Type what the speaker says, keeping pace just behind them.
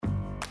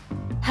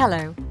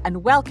Hello,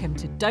 and welcome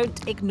to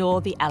Don't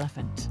Ignore the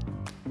Elephant,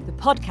 the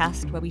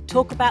podcast where we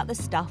talk about the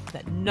stuff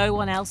that no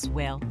one else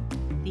will,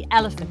 the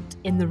elephant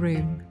in the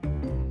room.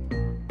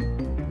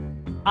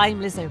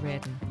 I'm Liz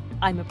O'Riordan.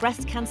 I'm a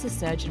breast cancer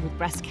surgeon with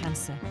breast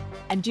cancer,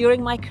 and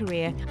during my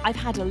career, I've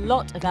had a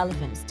lot of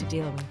elephants to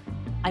deal with.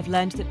 I've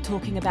learned that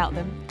talking about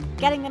them,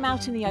 getting them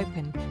out in the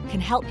open, can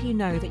help you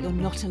know that you're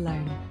not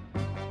alone.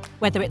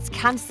 Whether it's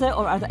cancer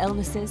or other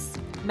illnesses,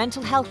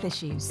 mental health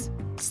issues,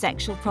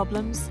 sexual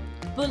problems,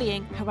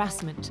 bullying,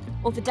 harassment,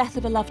 or the death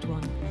of a loved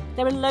one,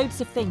 there are loads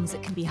of things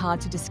that can be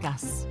hard to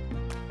discuss.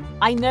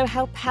 I know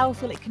how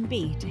powerful it can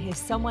be to hear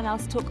someone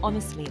else talk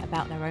honestly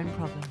about their own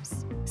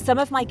problems. Some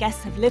of my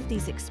guests have lived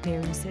these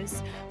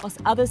experiences,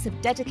 whilst others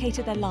have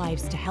dedicated their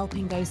lives to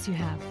helping those who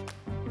have.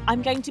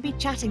 I'm going to be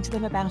chatting to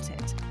them about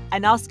it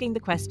and asking the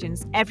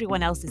questions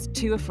everyone else is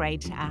too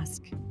afraid to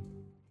ask.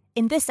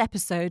 In this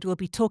episode, we'll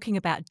be talking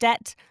about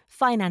debt,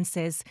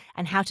 finances,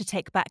 and how to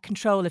take back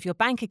control of your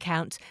bank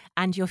account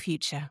and your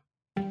future.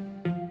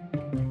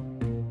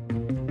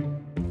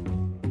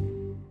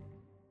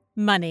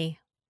 Money.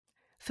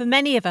 For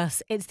many of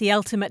us, it's the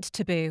ultimate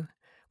taboo.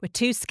 We're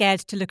too scared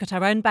to look at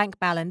our own bank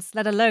balance,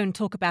 let alone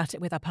talk about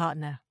it with our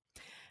partner.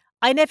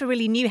 I never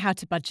really knew how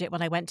to budget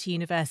when I went to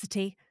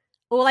university.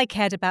 All I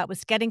cared about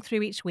was getting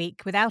through each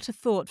week without a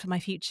thought for my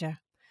future.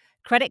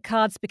 Credit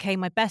cards became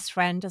my best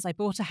friend as I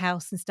bought a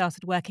house and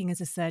started working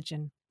as a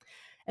surgeon.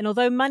 And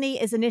although money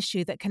is an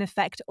issue that can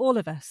affect all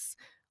of us,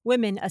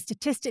 women are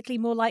statistically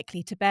more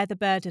likely to bear the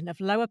burden of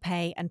lower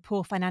pay and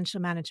poor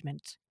financial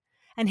management.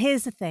 And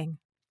here's the thing.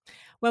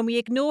 When we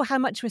ignore how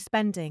much we're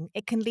spending,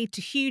 it can lead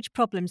to huge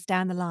problems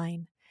down the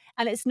line.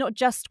 And it's not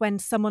just when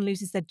someone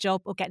loses their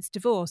job or gets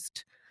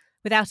divorced.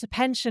 Without a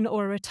pension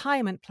or a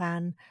retirement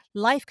plan,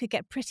 life could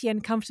get pretty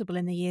uncomfortable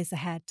in the years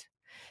ahead.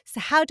 So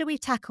how do we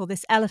tackle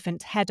this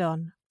elephant head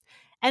on?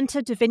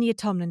 Enter Davinia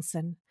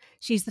Tomlinson.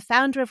 She's the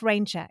founder of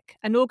RainCheck,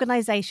 an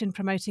organisation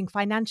promoting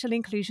financial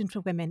inclusion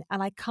for women,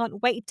 and I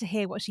can't wait to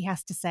hear what she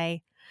has to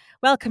say.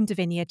 Welcome,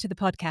 Davinia, to the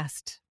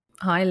podcast.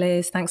 Hi,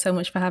 Liz. Thanks so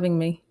much for having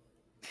me.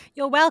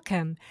 You're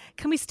welcome.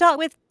 Can we start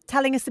with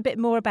telling us a bit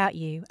more about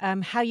you,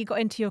 how you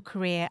got into your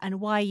career and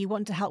why you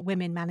want to help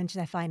women manage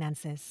their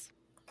finances?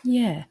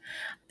 Yeah.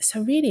 So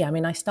really,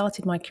 I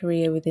started my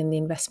career within the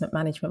investment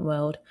management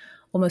world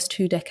almost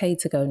 2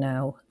 decades ago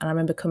now. And I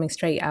remember coming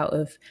straight out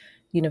of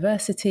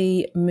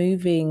university,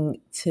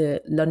 moving to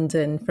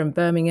London from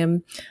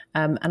Birmingham.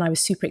 And I was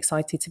super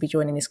excited to be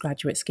joining this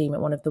graduate scheme at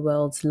one of the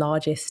world's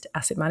largest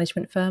asset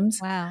management firms.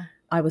 Wow.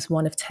 I was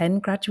one of 10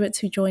 graduates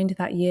who joined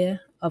that year,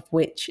 of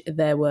which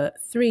there were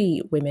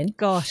 3 women.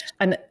 Gosh.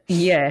 And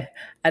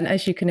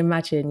as you can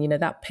imagine,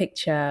 that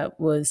picture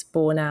was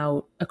borne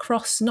out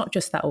across not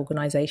just that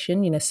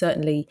organisation.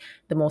 Certainly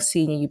the more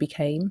senior you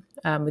became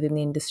within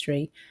the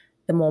industry,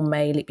 the more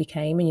male it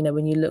became. And,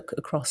 when you look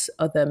across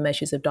other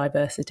measures of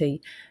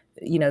diversity,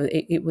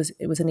 it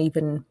was an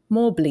even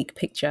more bleak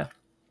picture.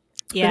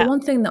 Yeah. But the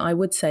one thing that I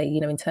would say,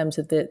 in terms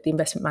of the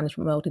investment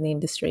management world in the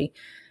industry,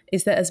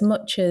 is that as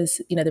much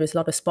as, there is a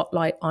lot of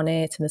spotlight on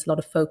it and there's a lot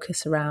of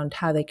focus around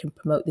how they can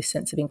promote this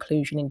sense of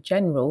inclusion in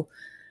general,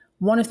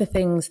 one of the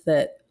things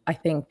that I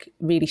think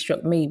really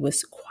struck me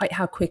was quite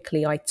how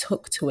quickly I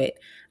took to it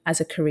as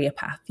a career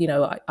path.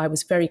 I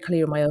was very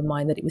clear in my own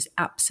mind that it was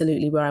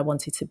absolutely where I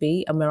wanted to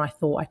be and where I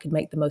thought I could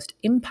make the most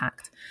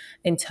impact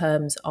in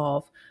terms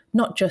of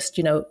not just,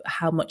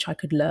 how much I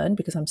could learn,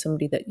 because I'm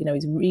somebody that,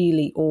 is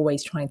really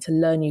always trying to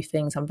learn new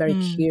things. I'm very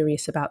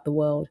curious about the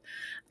world.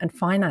 And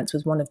finance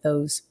was one of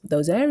those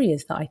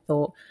areas that I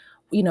thought,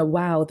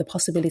 wow, the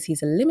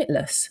possibilities are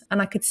limitless.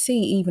 And I could see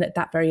even at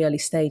that very early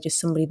stage, as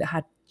somebody that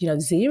had,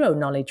 zero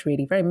knowledge,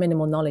 really, very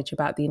minimal knowledge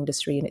about the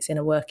industry and its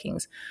inner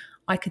workings,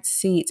 I could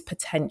see its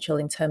potential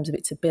in terms of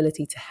its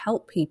ability to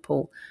help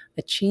people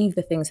achieve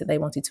the things that they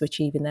wanted to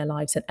achieve in their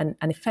lives and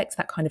effect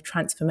that kind of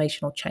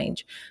transformational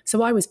change.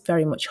 So I was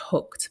very much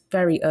hooked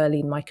very early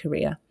in my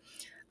career.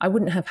 I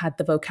wouldn't have had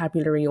the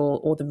vocabulary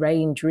or the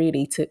range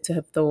really to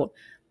have thought,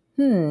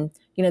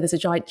 there's a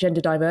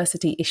gender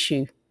diversity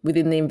issue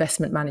within the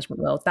investment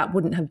management world. That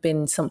wouldn't have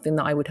been something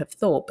that I would have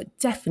thought. But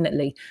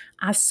definitely,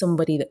 as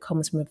somebody that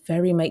comes from a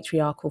very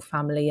matriarchal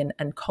family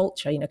and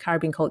culture,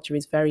 Caribbean culture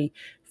is very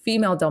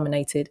female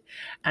dominated.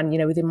 And,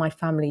 within my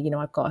family,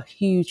 I've got a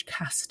huge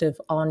cast of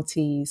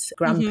aunties,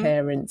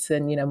 grandparents,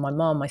 and, my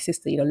mom, my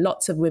sister,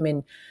 lots of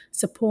women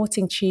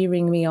supporting,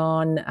 cheering me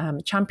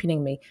on,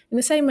 championing me in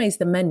the same way as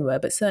the men were,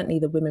 but certainly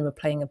the women were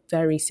playing a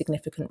very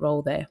significant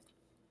role there.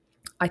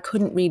 I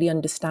couldn't really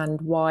understand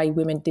why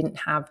women didn't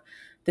have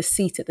the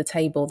seat at the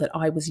table that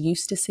I was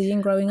used to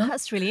seeing growing up.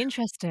 That's really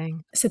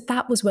interesting. So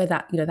that was where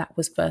that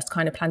was first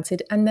kind of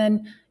planted. And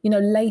then,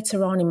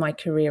 later on in my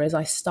career, as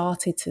I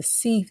started to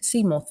see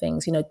more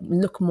things,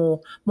 look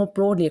more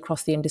broadly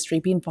across the industry,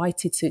 be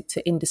invited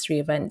to industry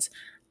events,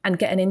 and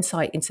get an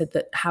insight into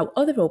how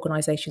other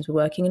organizations were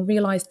working, and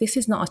realize this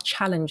is not a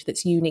challenge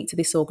that's unique to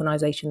this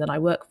organization that I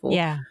work for.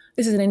 Yeah.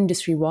 This is an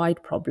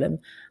industry-wide problem,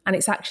 and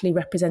it's actually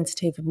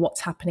representative of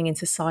what's happening in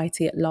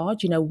society at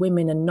large.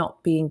 Women are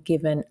not being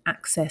given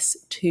access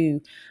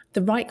to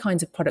the right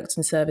kinds of products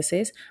and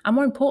services, and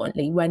more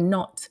importantly, we're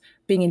not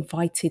being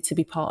invited to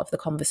be part of the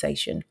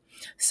conversation.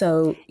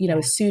 So,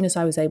 as soon as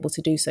I was able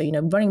to do so,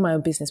 running my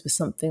own business was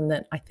something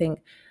that I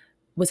think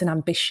was an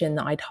ambition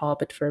that I'd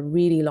harbored for a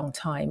really long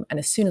time. And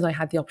as soon as I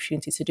had the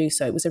opportunity to do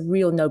so, it was a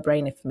real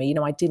no-brainer for me.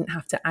 I didn't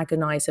have to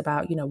agonize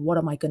about, what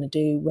am I going to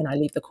do when I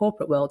leave the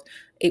corporate world?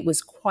 It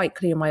was quite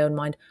clear in my own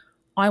mind,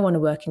 I want to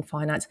work in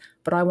finance,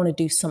 but I want to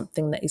do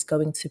something that is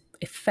going to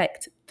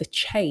affect the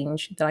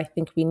change that I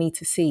think we need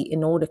to see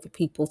in order for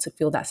people to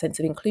feel that sense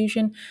of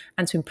inclusion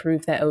and to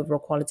improve their overall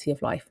quality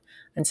of life.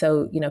 And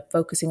so,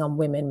 focusing on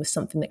women was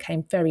something that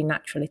came very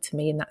naturally to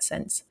me in that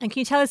sense. And can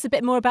you tell us a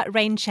bit more about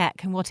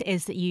RainCheck and what it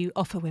is that you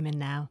offer women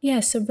now? Yeah,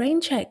 so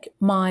RainCheck,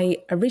 my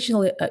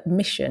original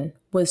mission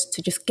was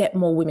to just get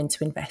more women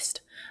to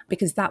invest,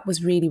 because that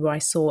was really where I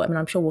saw,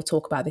 I'm sure we'll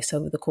talk about this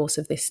over the course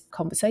of this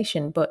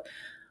conversation, but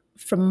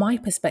from my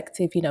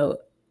perspective,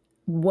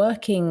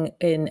 working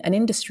in an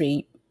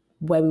industry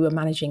where we were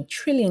managing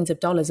trillions of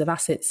dollars of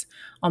assets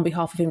on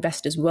behalf of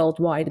investors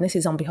worldwide, and this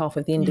is on behalf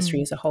of the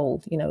industry as a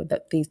whole,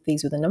 that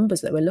these were the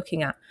numbers that we're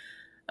looking at.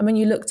 And when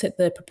you looked at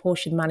the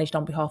proportion managed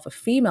on behalf of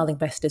female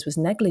investors was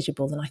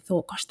negligible, and I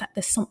thought, gosh,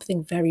 there's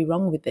something very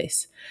wrong with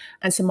this.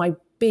 And so my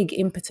big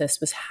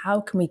impetus was,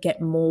 how can we get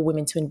more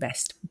women to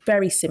invest?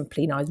 Very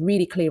simply, I was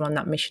really clear on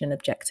that mission and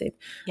objective.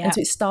 Yeah. And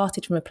so it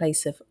started from a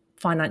place of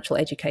financial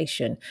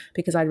education,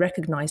 because I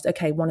recognized,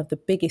 okay, one of the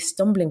biggest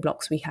stumbling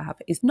blocks we have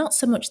is not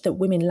so much that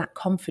women lack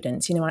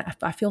confidence.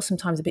 I feel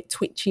sometimes a bit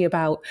twitchy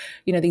about,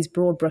 these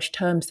broad brush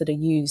terms that are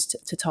used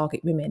to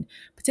target women,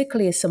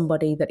 particularly as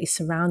somebody that is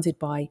surrounded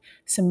by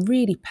some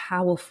really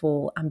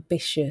powerful,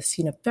 ambitious,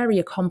 very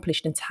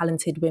accomplished and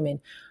talented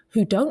women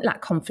who don't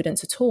lack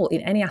confidence at all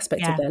in any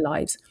aspect of their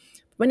lives.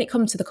 When it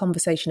comes to the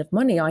conversation of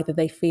money, either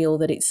they feel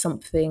that it's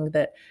something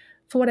that,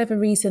 for whatever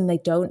reason, they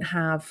don't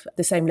have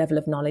the same level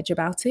of knowledge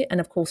about it. And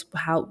of course,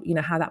 how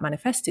that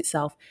manifests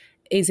itself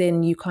is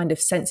in you kind of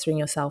censoring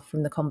yourself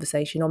from the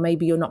conversation, or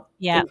maybe you're not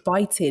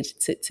invited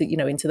to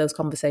into those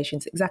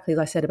conversations, exactly as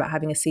I said about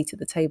having a seat at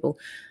the table.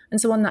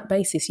 And so on that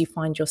basis, you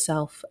find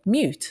yourself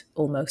mute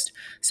almost.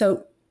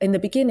 So in the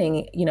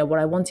beginning, what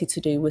I wanted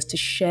to do was to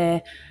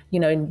share,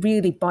 in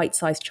really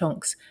bite-sized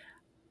chunks,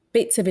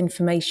 bits of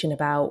information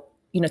about,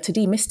 to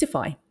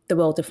demystify the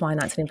world of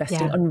finance and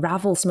investing,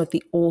 unravel some of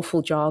the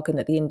awful jargon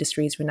that the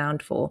industry is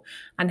renowned for,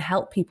 and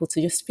help people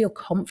to just feel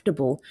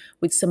comfortable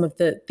with some of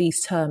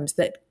these terms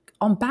that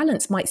on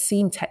balance might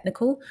seem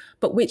technical,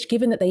 but which,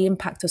 given that they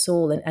impact us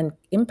all and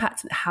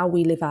impact how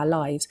we live our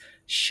lives,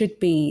 should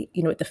be,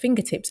 at the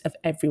fingertips of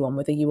everyone,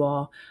 whether you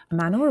are a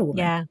man or a woman.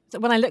 Yeah. So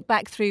when I look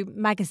back through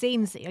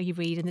magazines that you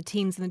read in the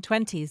teens and the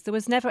 20s, there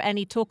was never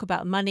any talk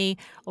about money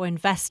or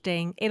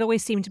investing. It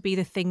always seemed to be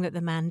the thing that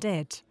the man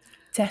did.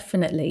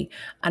 Definitely.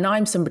 And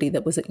I'm somebody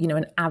that was,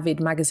 an avid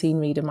magazine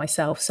reader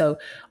myself. So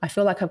I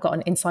feel like I've got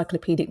an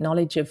encyclopedic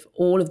knowledge of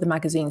all of the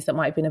magazines that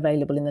might have been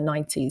available in the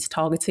 90s,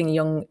 targeting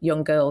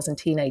young girls and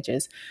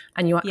teenagers.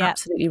 And you are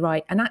absolutely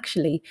right. And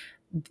actually,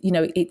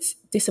 it's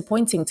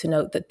disappointing to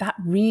note that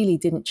really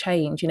didn't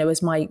change,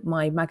 as my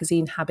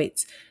magazine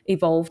habits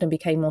evolved and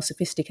became more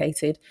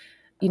sophisticated.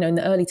 In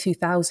the early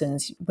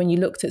 2000s, when you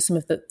looked at some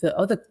of the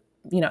other,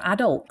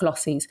 adult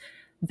glossies,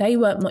 they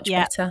weren't much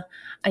better.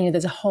 And,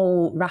 there's a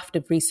whole raft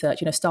of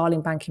research.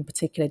 Starling Bank in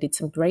particular did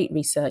some great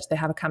research. They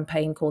have a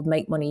campaign called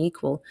Make Money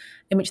Equal,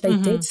 in which they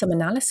did some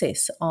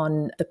analysis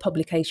on the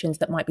publications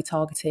that might be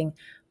targeting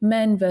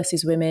men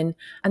versus women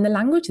and the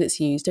language that's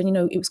used. And,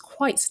 it was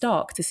quite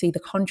stark to see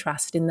the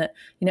contrast in that,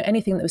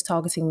 anything that was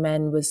targeting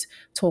men was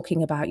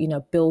talking about,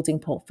 building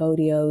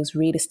portfolios,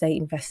 real estate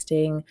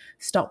investing,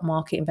 stock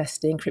market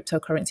investing,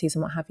 cryptocurrencies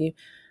and what have you.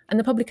 And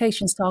the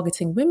publications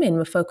targeting women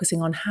were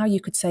focusing on how you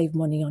could save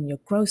money on your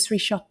grocery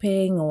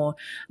shopping, or,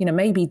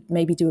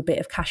 maybe do a bit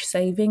of cash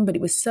saving, but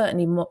it was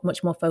certainly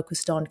much more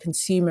focused on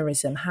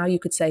consumerism, how you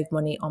could save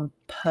money on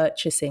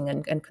purchasing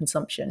and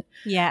consumption.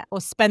 Yeah, or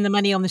spend the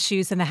money on the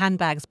shoes and the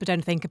handbags, but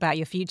don't think about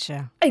your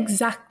future.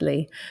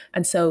 Exactly.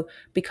 And so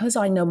because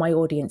I know my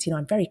audience,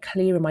 I'm very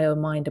clear in my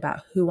own mind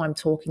about who I'm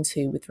talking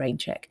to with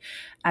RainCheck.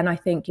 And I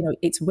think,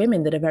 it's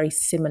women that are very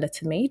similar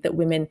to me, that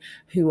women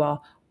who are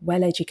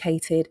well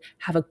educated,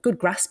 have a good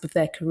grasp of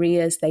their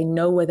careers, they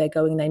know where they're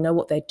going, they know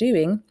what they're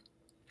doing,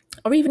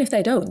 or even if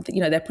they don't,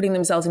 they're putting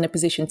themselves in a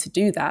position to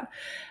do that.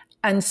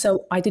 And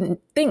so I didn't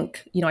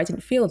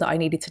feel that I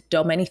needed to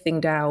dumb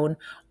anything down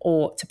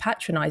or to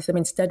patronize them.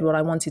 Instead, what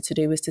I wanted to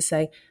do was to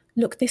say,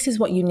 look, this is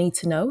what you need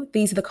to know.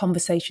 These are the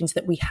conversations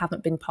that we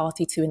haven't been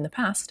party to in the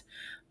past.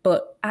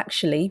 But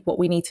actually, what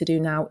we need to do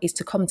now is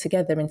to come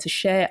together and to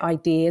share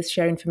ideas,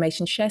 share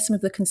information, share some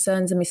of the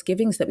concerns and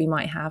misgivings that we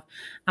might have,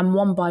 and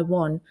one by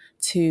one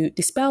to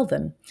dispel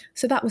them.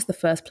 So that was the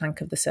first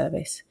plank of the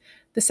service.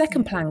 The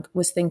second plank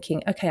was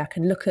thinking, okay, I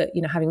can look at,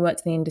 having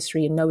worked in the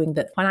industry and knowing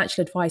that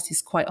financial advice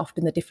is quite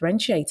often the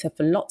differentiator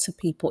for lots of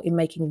people in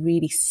making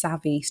really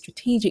savvy,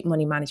 strategic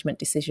money management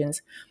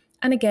decisions.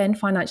 And again,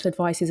 financial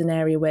advice is an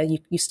area where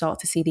you start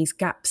to see these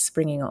gaps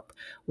springing up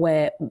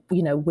where,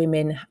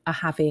 women are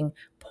having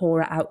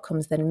poorer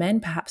outcomes than men,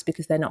 perhaps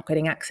because they're not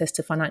getting access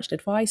to financial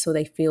advice or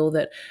they feel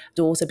that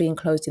doors are being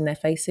closed in their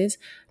faces.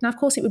 Now, of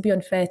course, it would be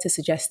unfair to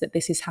suggest that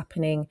this is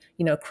happening,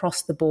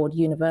 across the board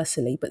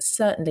universally, but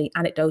certainly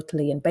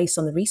anecdotally and based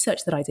on the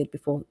research that I did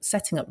before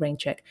setting up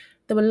RainCheck,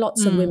 there were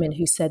lots of women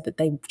who said that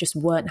they just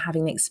weren't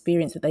having the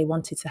experience that they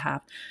wanted to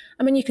have.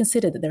 I mean, you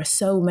consider that there are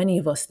so many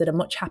of us that are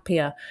much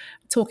happier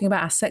talking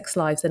about our sex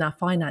lives than our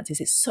finances.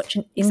 It's such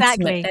an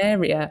intimate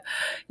area.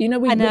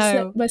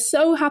 We're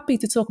so happy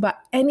to talk about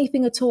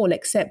anything at all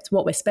except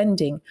what we're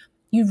spending.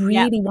 You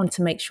really want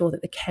to make sure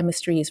that the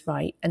chemistry is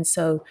right. And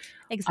so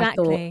I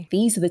thought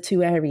these are the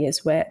two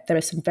areas where there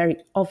are some very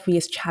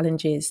obvious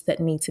challenges that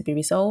need to be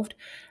resolved.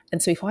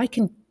 And so if I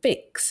can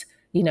fix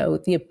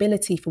the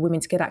ability for women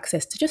to get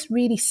access to just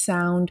really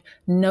sound,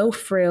 no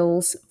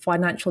frills,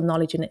 financial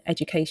knowledge and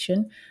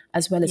education,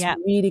 as well as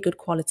really good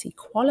quality,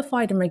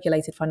 qualified and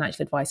regulated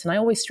financial advice. And I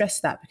always stress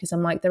that because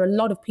I'm like, there are a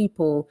lot of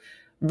people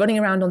running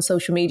around on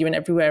social media and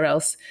everywhere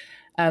else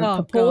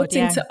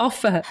purporting to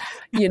offer,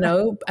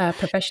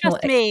 professional.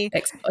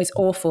 It's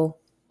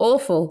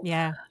awful.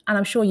 Yeah. And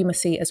I'm sure you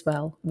must see it as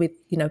well with,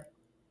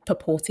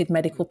 purported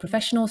medical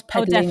professionals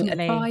peddling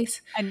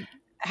advice. And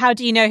how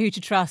do you know who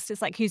to trust?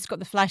 It's like who's got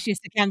the flashiest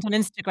account on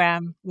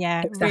Instagram.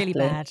 Yeah, exactly. Really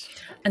bad.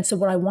 And so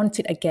what I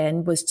wanted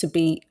again was to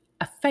be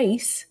a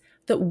face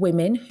that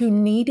women who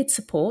needed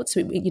support,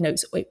 so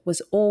it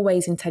was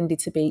always intended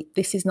to be,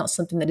 this is not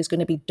something that is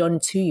going to be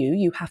done to you.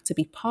 You have to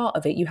be part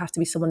of it. You have to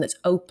be someone that's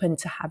open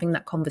to having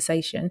that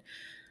conversation.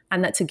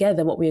 And that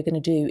together, what we are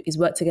going to do is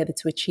work together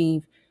to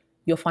achieve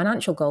your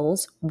financial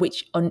goals,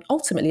 which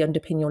ultimately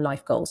underpin your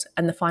life goals.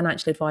 And the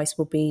financial advice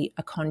will be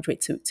a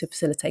conduit to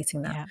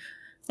facilitating that. Yeah.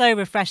 So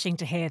refreshing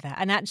to hear that.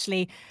 And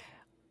actually,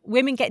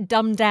 women get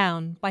dumbed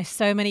down by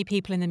so many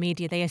people in the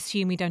media. They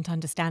assume we don't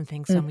understand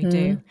things when we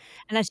do.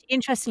 And actually,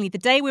 interestingly, the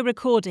day we're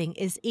recording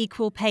is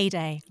Equal Pay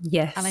Day.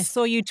 Yes. And I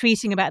saw you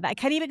tweeting about that.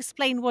 Can you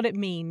explain what it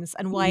means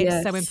and why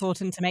it's so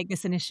important to make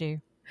this an issue?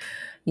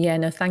 Yeah,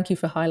 no, thank you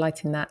for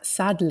highlighting that.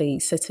 Sadly,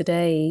 so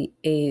today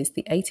is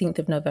the 18th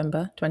of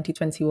November,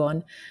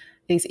 2021.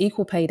 It's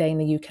Equal Pay Day in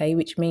the UK,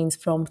 which means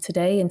from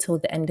today until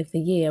the end of the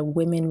year,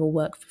 women will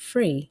work for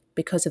free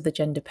because of the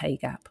gender pay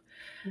gap.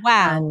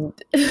 Wow.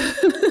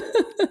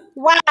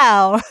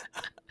 Wow.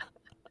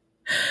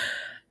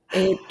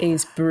 It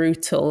is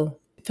brutal.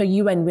 For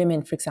UN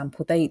Women, for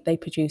example, they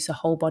produce a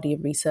whole body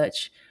of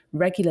research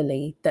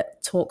regularly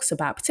that talks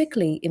about,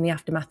 particularly in the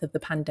aftermath of the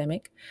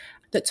pandemic,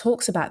 that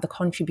talks about the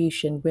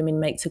contribution women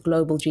make to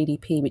global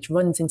GDP, which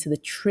runs into the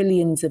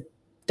trillions of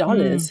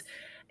dollars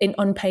in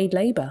unpaid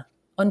labor,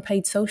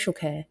 unpaid social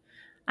care.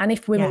 And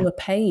if women were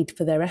paid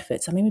for their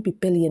efforts, I mean, we'd be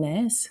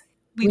billionaires.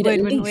 We'd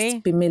at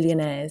least be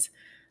millionaires.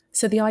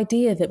 So the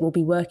idea that we'll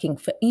be working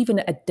for even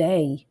a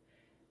day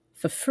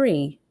for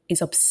free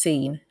is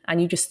obscene.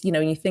 And you just,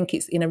 you think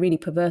it's in a really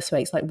perverse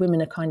way. It's like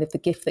women are kind of the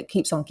gift that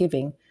keeps on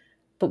giving,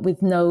 but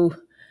with no,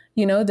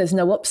 there's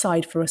no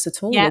upside for us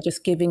at all. We're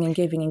just giving and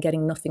giving and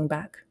getting nothing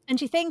back. And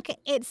do you think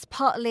it's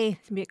partly,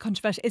 a bit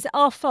controversial, is it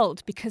our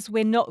fault because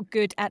we're not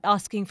good at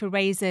asking for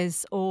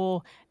raises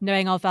or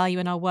knowing our value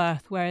and our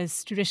worth,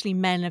 whereas traditionally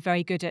men are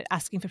very good at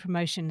asking for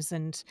promotions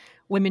and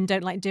women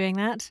don't like doing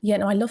that? Yeah,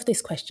 no, I love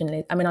this question,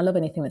 Liz. I mean, I love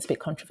anything that's a bit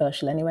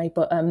controversial anyway,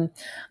 but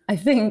I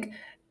think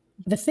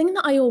the thing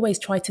that I always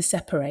try to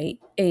separate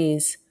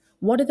is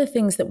what are the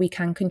things that we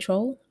can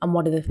control and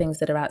what are the things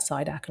that are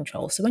outside our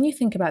control. So when you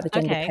think about the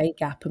gender pay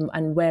gap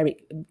and where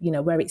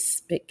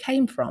it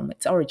came from,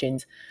 its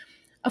origins,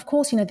 of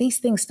course, these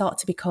things start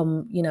to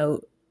become,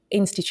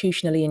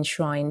 institutionally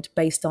enshrined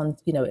based on,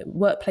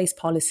 workplace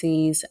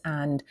policies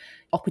and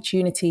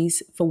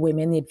opportunities for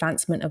women, the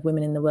advancement of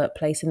women in the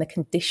workplace and the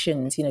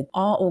conditions,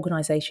 are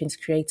organizations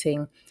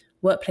creating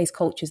workplace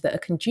cultures that are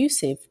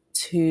conducive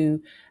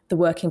to the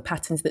working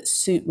patterns that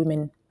suit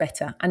women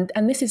better.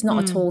 And this is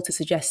not at all to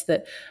suggest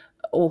that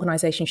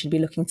organizations should be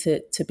looking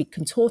to be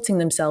contorting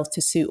themselves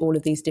to suit all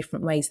of these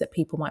different ways that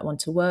people might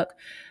want to work.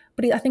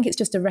 But I think it's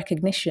just a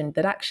recognition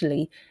that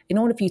actually, in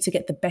order for you to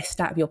get the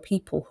best out of your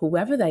people,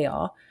 whoever they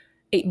are,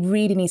 it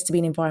really needs to be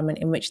an environment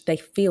in which they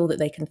feel that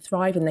they can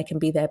thrive and they can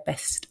be their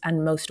best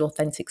and most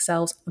authentic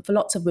selves. And for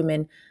lots of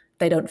women,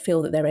 they don't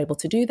feel that they're able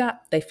to do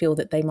that. They feel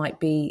that they might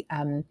be,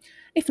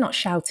 if not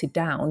shouted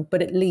down,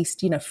 but at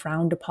least,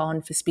 frowned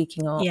upon for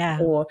speaking up,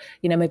 or,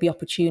 maybe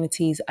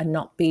opportunities are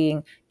not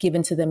being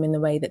given to them in the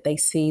way that they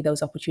see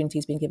those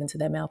opportunities being given to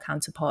their male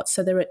counterparts.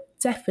 So there are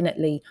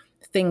definitely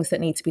things that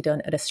need to be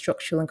done at a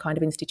structural and kind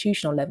of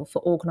institutional level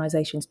for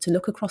organizations to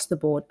look across the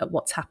board at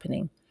what's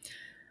happening.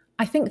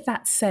 I think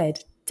that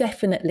said,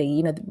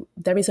 definitely,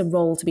 there is a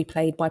role to be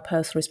played by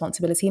personal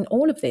responsibility in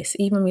all of this,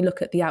 even when we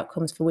look at the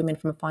outcomes for women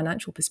from a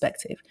financial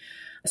perspective.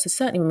 So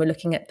certainly when we're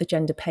looking at the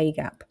gender pay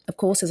gap, of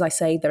course, as I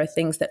say, there are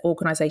things that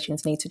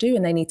organisations need to do,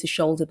 and they need to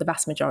shoulder the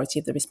vast majority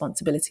of the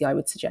responsibility, I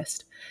would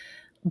suggest.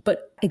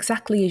 But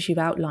exactly as you've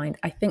outlined,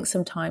 I think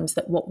sometimes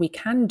that what we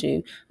can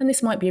do, and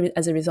this might be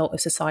as a result of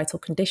societal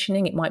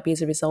conditioning, it might be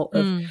as a result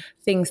of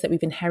things that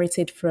we've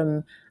inherited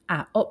from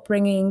our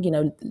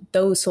upbringing,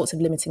 those sorts of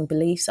limiting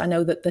beliefs. I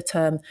know that the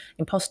term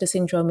imposter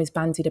syndrome is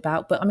bandied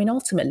about, but I mean,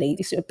 ultimately,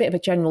 it's a bit of a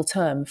general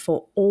term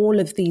for all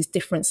of these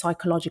different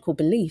psychological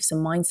beliefs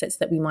and mindsets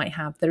that we might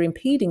have that are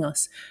impeding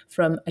us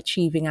from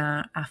achieving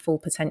our full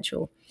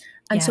potential.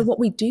 And so what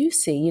we do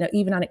see,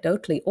 even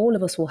anecdotally, all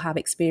of us will have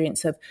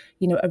experience of,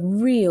 a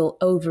real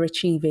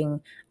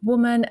overachieving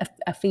woman,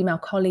 a female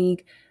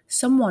colleague,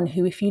 someone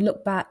who, if you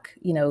look back,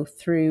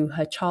 through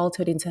her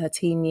childhood into her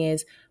teen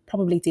years,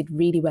 probably did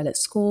really well at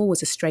school,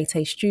 was a straight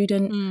A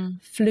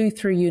student, flew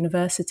through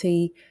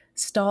university,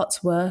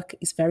 starts work,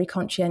 is very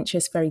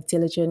conscientious, very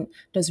diligent,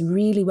 does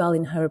really well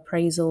in her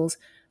appraisals.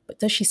 But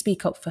does she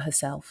speak up for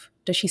herself?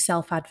 Does she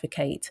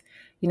self-advocate?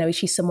 Is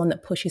she someone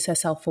that pushes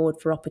herself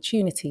forward for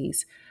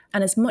opportunities?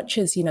 And as much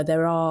as,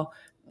 there are,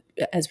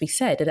 as we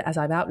said, as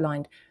I've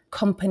outlined,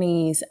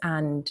 companies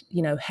and,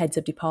 heads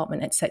of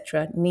department,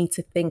 etc., need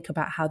to think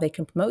about how they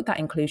can promote that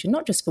inclusion,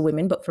 not just for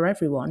women, but for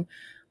everyone.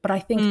 But I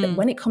think that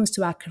when it comes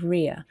to our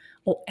career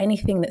or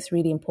anything that's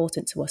really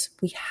important to us,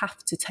 we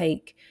have to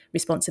take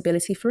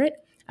responsibility for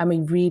it. And we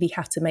really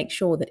have to make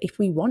sure that if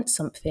we want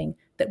something,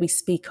 that we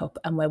speak up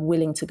and we're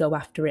willing to go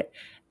after it,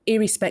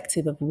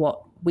 irrespective of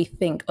what we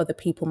think other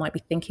people might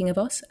be thinking of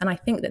us. And I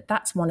think that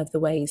that's one of the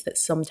ways that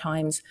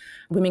sometimes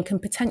women can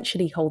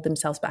potentially hold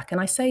themselves back. And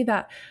I say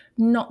that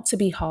not to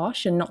be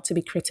harsh and not to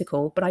be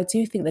critical, but I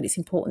do think that it's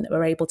important that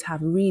we're able to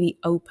have really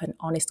open,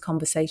 honest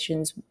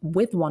conversations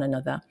with one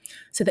another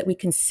so that we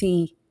can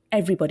see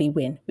everybody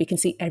win. We can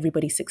see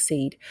everybody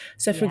succeed.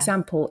 So for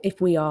example, if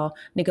we are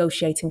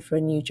negotiating for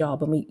a new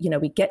job and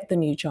we get the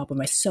new job and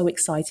we're so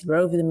excited, we're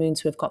over the moon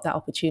to have got that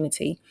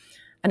opportunity.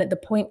 And at the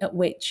point at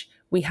which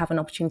we have an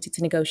opportunity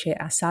to negotiate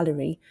our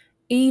salary,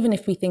 even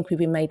if we think we've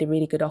been made a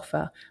really good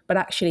offer, but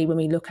actually when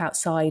we look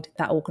outside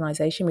that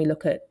organisation, we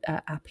look at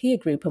our peer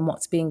group and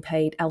what's being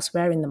paid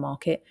elsewhere in the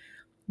market,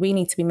 we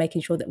need to be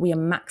making sure that we are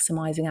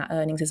maximising our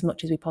earnings as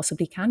much as we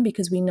possibly can,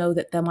 because we know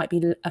that there might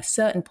be a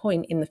certain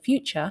point in the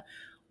future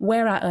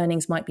where our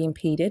earnings might be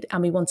impeded,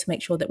 and we want to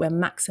make sure that we're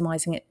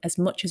maximising it as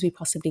much as we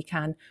possibly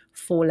can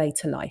for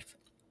later life.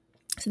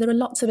 So there are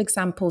lots of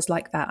examples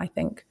like that, I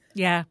think.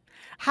 Yeah.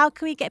 How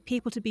can we get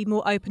people to be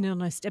more open and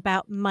honest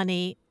about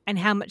money and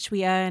how much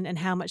we earn and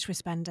how much we're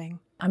spending?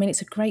 I mean,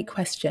 it's a great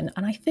question.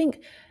 And I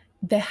think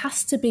there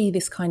has to be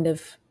this kind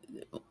of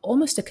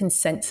almost a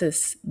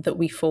consensus that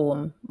we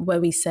form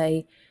where we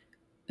say,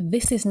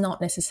 this is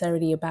not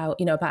necessarily about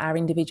our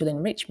individual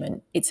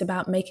enrichment. It's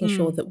about making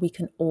sure that we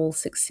can all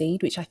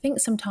succeed, which I think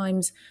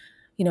sometimes,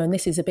 and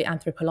this is a bit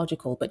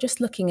anthropological, but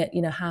just looking at,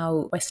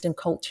 how Western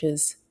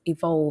cultures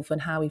evolve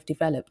and how we've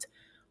developed,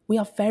 we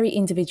are very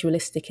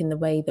individualistic in the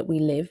way that we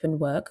live and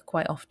work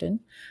quite often.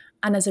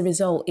 And as a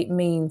result, it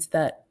means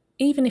that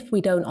even if we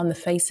don't on the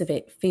face of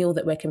it feel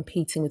that we're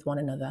competing with one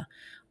another,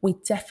 we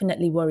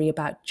definitely worry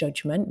about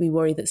judgment. We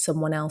worry that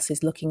someone else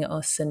is looking at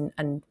us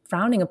and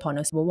frowning upon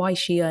us. Well, why is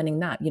she earning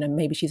that?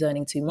 Maybe she's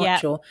earning too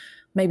much, or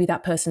maybe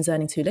that person's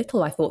earning too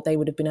little. I thought they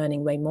would have been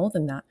earning way more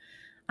than that.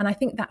 And I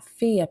think that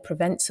fear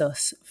prevents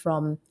us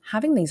from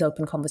having these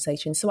open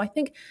conversations. So I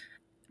think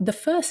the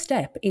first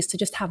step is to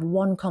just have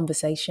one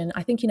conversation.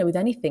 I think, with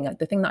anything,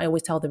 the thing that I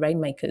always tell the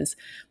Rainmakers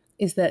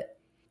is that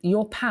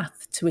your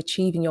path to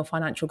achieving your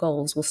financial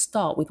goals will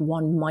start with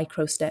one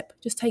micro step.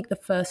 Just take the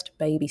first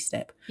baby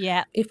step.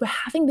 Yeah. If we're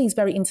having these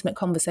very intimate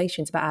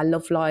conversations about our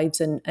love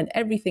lives and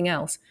everything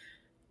else,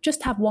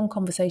 just have one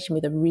conversation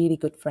with a really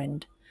good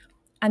friend.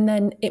 And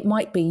then you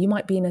might be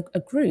in a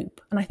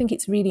group. And I think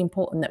it's really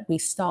important that we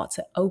start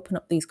to open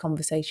up these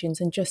conversations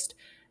and just,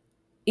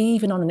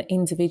 even on an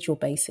individual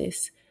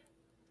basis,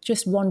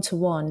 just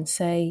one-to-one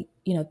say,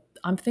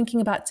 I'm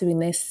thinking about doing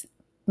this,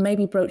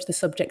 maybe broach the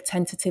subject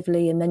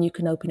tentatively, and then you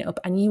can open it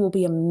up, and you will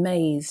be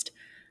amazed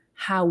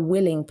how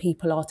willing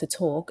people are to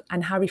talk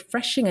and how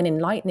refreshing and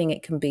enlightening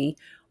it can be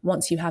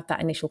once you have that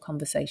initial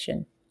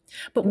conversation.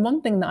 But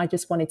one thing that I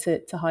just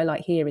wanted to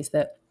highlight here is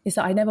that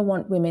I never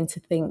want women to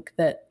think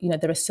that,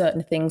 there are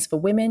certain things for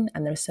women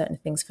and there are certain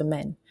things for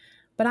men.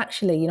 But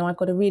actually, I've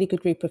got a really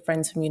good group of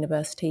friends from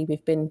university.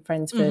 We've been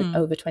friends for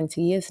over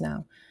 20 years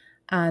now.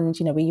 And,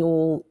 we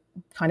all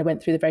kind of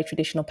went through the very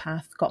traditional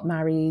path, got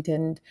married,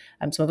 and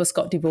some of us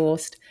got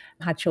divorced,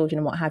 had children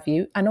and what have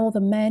you. And all the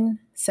men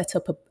set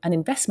up an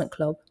investment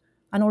club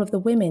and all of the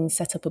women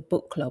set up a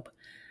book club.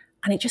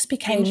 And it just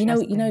became,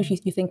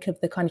 you think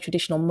of the kind of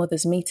traditional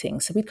mothers'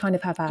 meetings. So we'd kind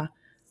of have our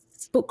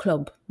book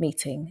club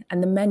meeting,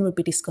 and the men would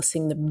be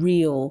discussing the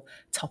real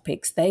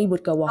topics. They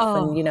would go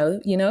off and,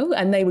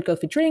 and they would go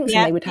for drinks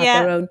and they would have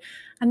their own,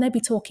 and they'd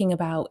be talking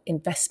about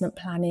investment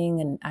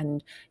planning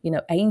and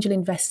angel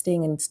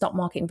investing and stock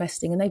market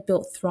investing. And they've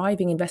built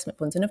thriving investment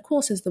funds. And of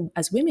course,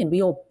 as women,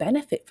 we all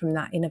benefit from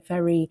that in a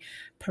very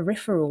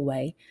peripheral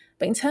way.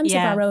 But in terms of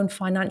our own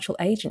financial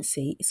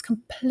agency, it's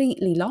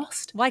completely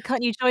lost. Why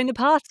can't you join the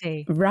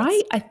party?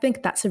 Right? I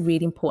think that's a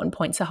really important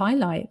point to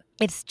highlight.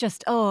 It's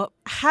just,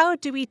 how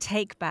do we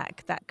take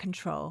back that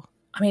control?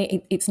 I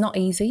mean, it's not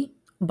easy,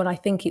 but I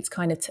think it's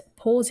kind of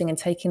pausing and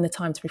taking the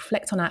time to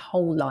reflect on our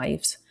whole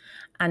lives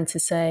and to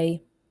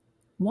say,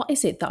 what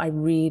is it that I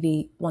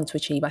really want to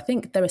achieve? I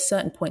think there are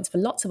certain points for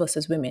lots of us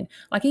as women,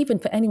 like even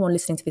for anyone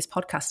listening to this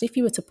podcast, if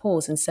you were to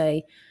pause and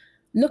say,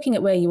 looking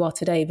at where you are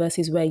today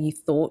versus where you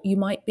thought you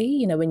might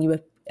be, when you were,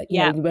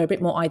 you were a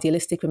bit more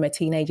idealistic when we're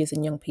teenagers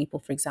and young people,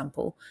 for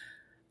example.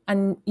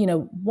 And,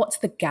 what's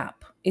the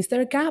gap? Is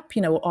there a gap?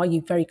 Or are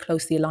you very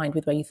closely aligned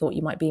with where you thought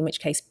you might be, in which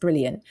case,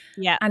 brilliant.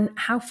 Yeah. And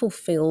how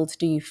fulfilled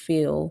do you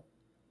feel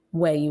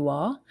where you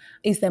are?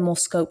 Is there more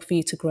scope for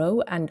you to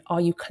grow? And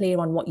are you clear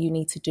on what you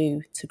need to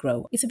do to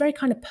grow? It's a very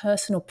kind of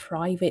personal,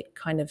 private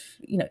kind of,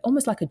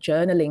 almost like a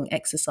journaling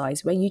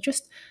exercise where you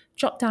just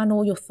jot down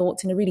all your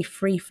thoughts in a really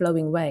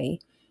free-flowing way,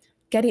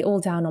 get it all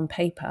down on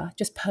paper,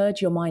 just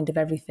purge your mind of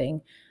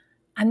everything,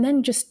 and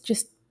then just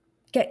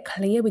get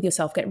clear with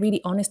yourself, get really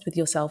honest with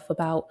yourself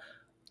about,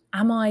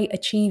 am I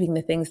achieving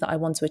the things that I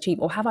want to achieve?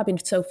 Or have I been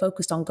so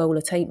focused on goal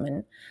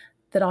attainment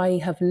that I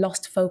have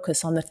lost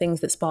focus on the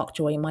things that spark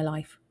joy in my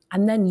life?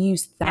 And then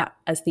use that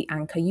as the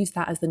anchor, use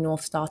that as the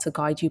North Star to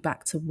guide you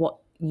back to what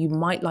you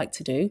might like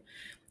to do.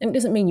 And it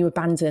doesn't mean you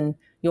abandon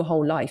your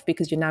whole life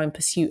because you're now in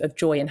pursuit of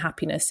joy and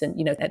happiness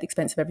and, at the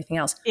expense of everything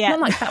else. Not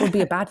like that would be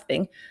a bad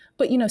thing,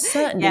 but,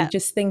 certainly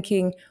just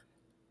thinking,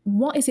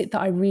 what is it that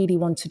I really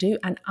want to do?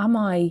 And am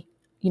I,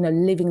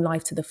 living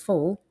life to the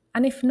full?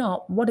 And if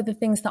not, what are the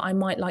things that I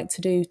might like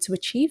to do to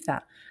achieve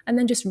that? And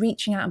then just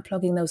reaching out and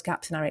plugging those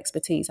gaps in our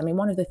expertise. I mean,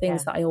 one of the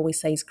things that I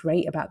always say is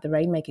great about the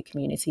Rainmaker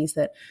community is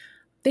that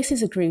this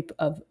is a group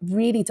of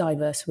really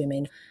diverse women.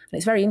 And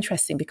it's very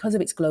interesting because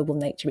of its global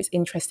nature. It's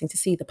interesting to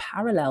see the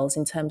parallels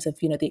in terms of,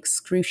 the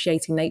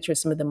excruciating nature of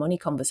some of the money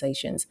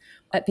conversations.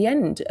 At the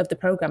end of the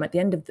program, at the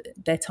end of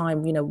their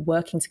time,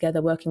 working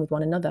together, working with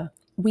one another,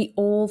 we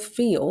all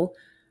feel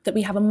that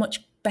we have a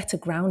much better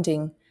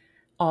grounding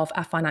of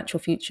our financial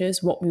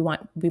futures, what we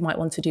might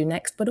want to do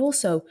next, but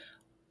also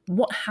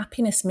what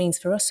happiness means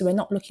for us. So we're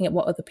not looking at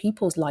what other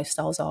people's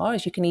lifestyles are,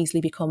 as you can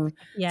easily become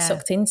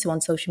sucked into on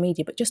social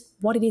media, but just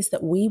what it is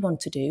that we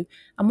want to do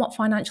and what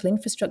financial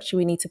infrastructure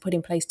we need to put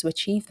in place to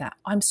achieve that.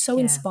 I'm so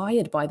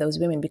inspired by those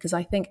women because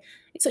I think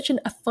it's such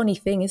a funny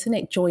thing, isn't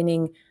it?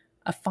 Joining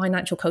a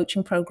financial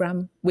coaching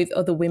program with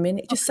other women.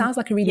 It just sounds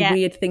like a really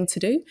weird thing to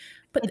do,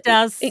 but it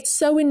does. It's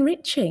so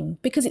enriching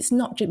because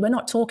we're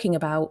not talking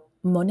about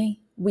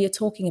money. We are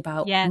talking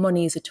about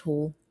money as a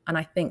tool. And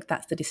I think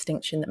that's the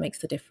distinction that makes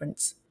the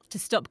difference. To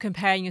stop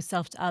comparing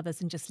yourself to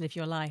others and just live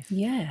your life.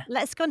 Yeah.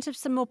 Let's go on to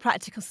some more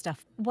practical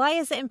stuff. Why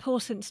is it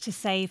important to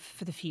save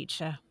for the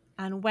future?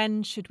 And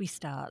when should we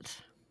start?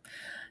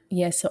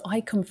 Yeah, so I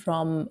come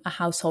from a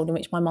household in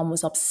which my mum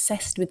was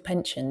obsessed with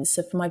pensions.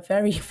 So for my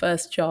very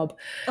first job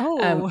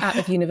out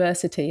of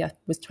university, I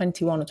was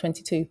 21 or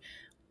 22.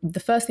 The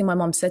first thing my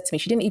mum said to me,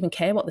 she didn't even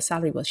care what the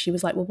salary was. She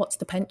was like, well, what's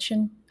the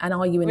pension? And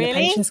are you in the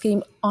pension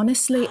scheme?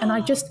 Honestly. And I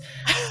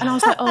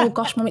was like, oh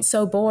gosh, Mum, it's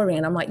so boring.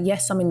 And I'm like,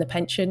 yes, I'm in the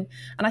pension.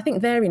 And I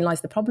think therein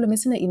lies the problem,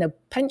 isn't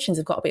it? Pensions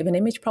have got a bit of an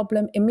image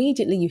problem.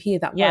 Immediately you hear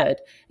that word,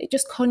 it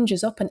just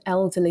conjures up an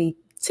elderly,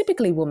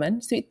 typically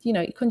woman. So,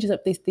 it conjures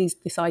up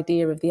this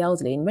idea of the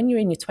elderly. And when you're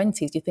in your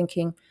 20s, you're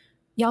thinking,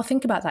 yeah, I'll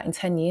think about that in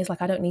 10 years.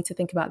 Like, I don't need to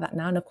think about that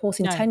now. And of course,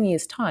 in 10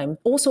 years' time,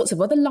 all sorts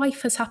of other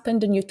life has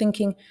happened. And you're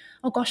thinking,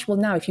 oh gosh, well,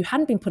 now if you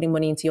hadn't been putting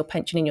money into your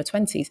pension in your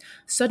 20s,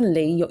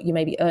 suddenly you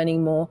may be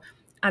earning more.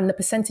 And the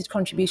percentage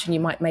contribution you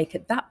might make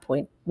at that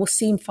point will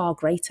seem far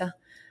greater.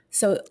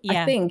 So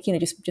I think,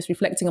 just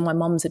reflecting on my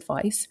mum's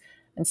advice,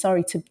 and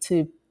sorry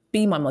to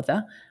be my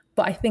mother,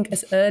 but I think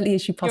as early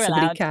as you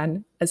possibly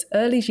can,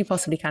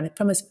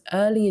 from as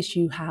early as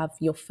you have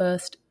your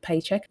first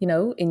paycheck,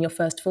 in your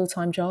first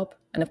full-time job.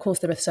 And of course,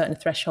 there are certain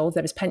thresholds.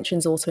 There is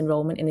pensions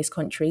auto-enrollment in this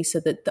country, so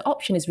that the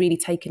option is really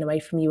taken away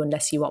from you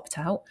unless you opt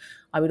out.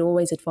 I would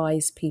always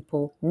advise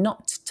people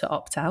not to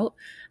opt out.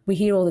 We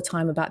hear all the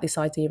time about this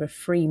idea of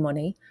free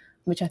money,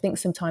 which I think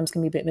sometimes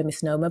can be a bit of a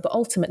misnomer, but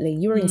ultimately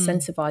you are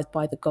incentivized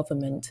by the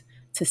government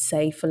to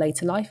save for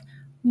later life.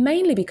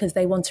 Mainly because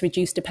they want to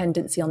reduce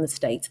dependency on the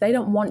state. They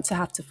don't want to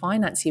have to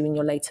finance you in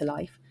your later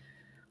life.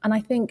 And I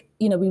think,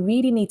 we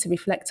really need to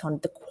reflect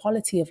on the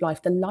quality of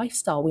life, the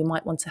lifestyle we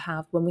might want to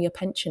have when we are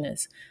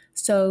pensioners.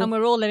 And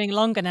we're all living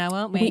longer now,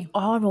 aren't we? We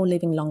are all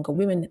living longer.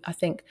 Women, I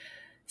think,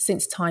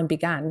 since time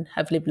began,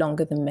 have lived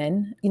longer than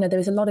men. There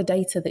is a lot of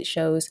data that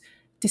shows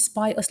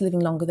despite us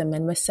living longer than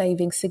men, we're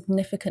saving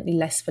significantly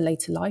less for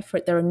later life.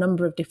 There are a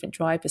number of different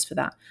drivers for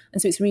that.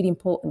 And so it's really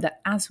important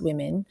that as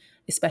women,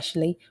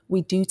 especially,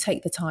 we do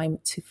take the time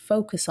to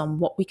focus on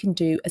what we can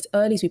do as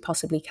early as we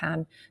possibly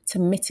can to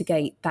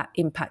mitigate that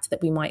impact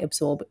that we might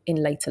absorb in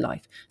later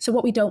life. So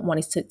what we don't want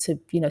is to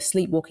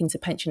sleepwalk into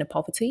pension or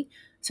poverty.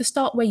 So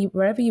start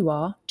wherever you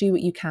are, do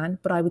what you can.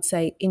 But I would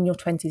say in your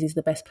 20s is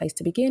the best place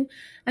to begin.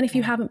 And if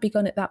you haven't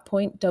begun at that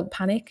point, don't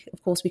panic.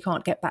 Of course, we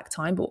can't get back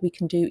time, but what we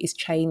can do is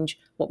change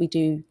what we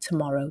do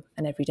tomorrow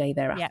and every day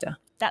thereafter. Yeah,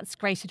 that's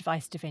great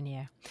advice,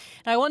 Davinia.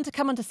 Now, I want to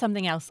come on to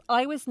something else.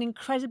 I was an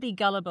incredibly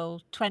gullible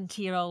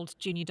 20-year-old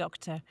junior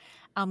doctor,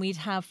 and we'd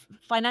have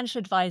financial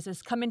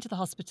advisors come into the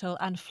hospital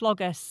and flog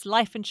us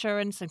life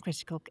insurance and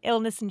critical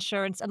illness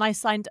insurance, and I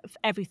signed up for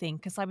everything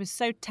because I was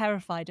so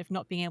terrified of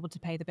not being able to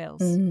pay the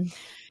bills.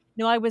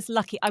 No, I was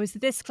lucky. I was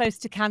this close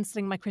to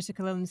cancelling my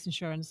critical illness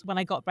insurance when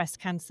I got breast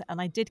cancer,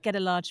 and I did get a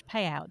large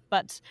payout.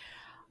 But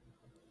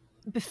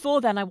before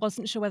then, I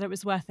wasn't sure whether it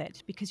was worth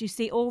it, because you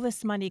see all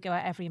this money go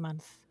out every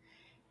month.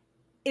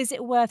 Is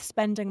it worth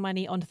spending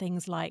money on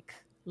things like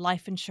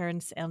life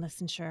insurance, illness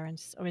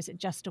insurance, or is it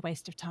just a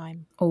waste of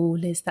time? Oh,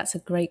 Liz, that's a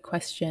great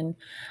question.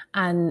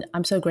 And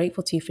I'm so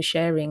grateful to you for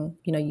sharing,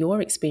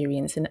 your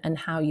experience and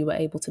how you were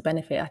able to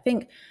benefit. I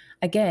think,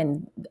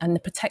 again, and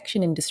the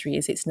protection industry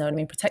as it's known, I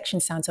mean,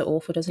 protection sounds so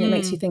awful, doesn't it? It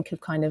makes you think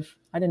of kind of,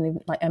 I don't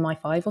know, like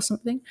MI5 or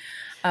something.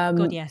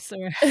 God, yes.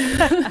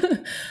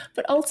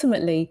 But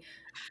ultimately,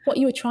 what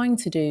you are trying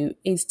to do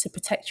is to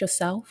protect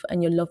yourself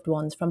and your loved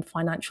ones from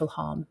financial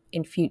harm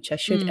in future,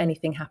 should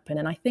anything happen.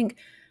 And I think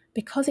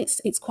because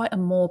it's quite a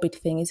morbid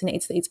thing, isn't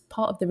it? It's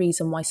part of the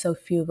reason why so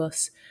few of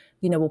us,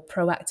 will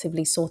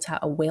proactively sort out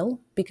a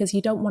will, because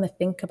you don't want to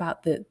think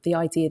about the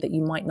idea that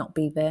you might not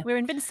be there. We're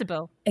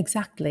invincible.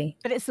 Exactly.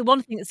 But it's the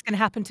one thing that's going to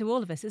happen to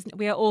all of us, isn't it?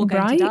 We are all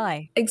going to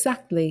die.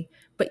 Exactly.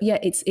 But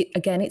yet it's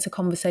a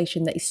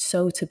conversation that is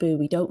so taboo.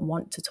 We don't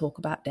want to talk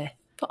about death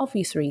for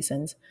obvious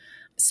reasons.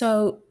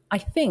 So I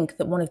think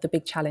that one of the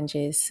big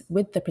challenges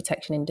with the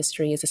protection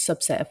industry as a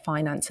subset of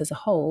finance as a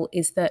whole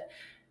is that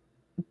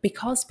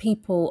because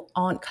people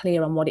aren't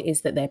clear on what it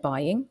is that they're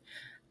buying,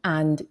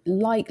 and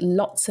like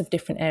lots of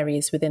different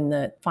areas within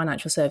the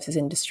financial services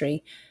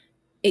industry,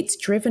 it's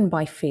driven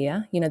by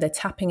fear. They're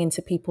tapping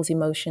into people's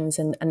emotions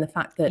and the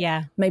fact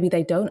that maybe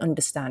they don't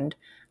understand.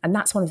 And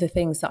that's one of the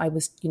things that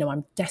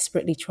I'm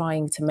desperately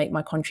trying to make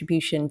my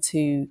contribution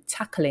to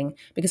tackling,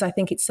 because I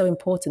think it's so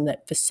important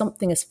that for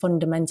something as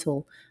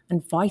fundamental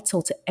and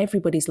vital to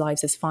everybody's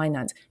lives as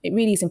finance, it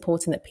really is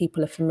important that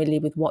people are familiar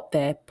with what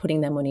they're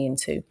putting their money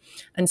into.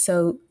 And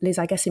so, Liz,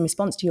 I guess in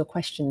response to your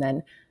question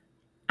then,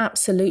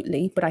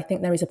 absolutely, but I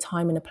think there is a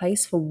time and a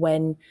place for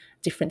when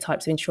different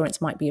types of insurance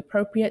might be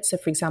appropriate. So,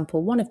 for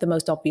example, one of the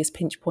most obvious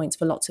pinch points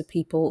for lots of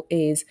people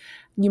is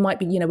you might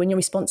be, when you're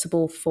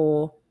responsible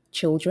for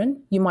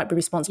children, you might be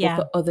responsible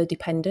for other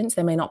dependents.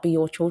 They may not be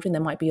your children,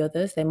 there might be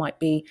others. They might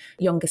be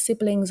younger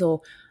siblings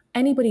or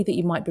anybody that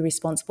you might be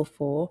responsible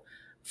for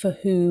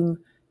whom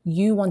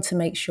you want to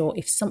make sure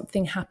if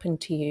something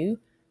happened to you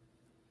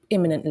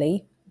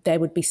imminently, there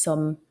would be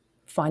some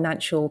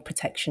financial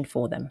protection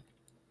for them.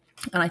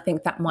 And I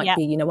think that might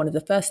be, one of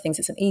the first things.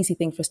 It's an easy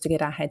thing for us to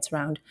get our heads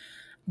around.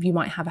 You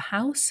might have a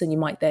house and you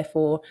might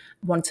therefore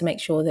want to make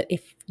sure that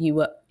if you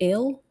were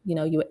ill,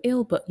 you were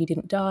ill, but you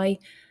didn't die,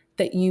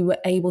 that you were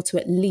able to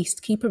at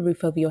least keep a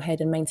roof over your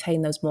head and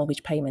maintain those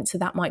mortgage payments. So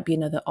that might be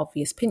another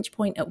obvious pinch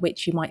point at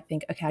which you might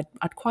think, okay,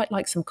 I'd quite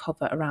like some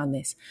cover around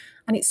this.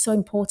 And it's so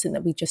important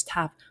that we just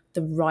have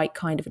the right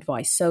kind of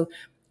advice. So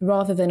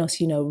rather than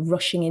us,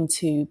 rushing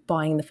into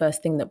buying the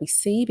first thing that we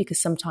see, because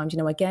sometimes,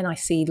 again, I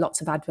see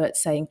lots of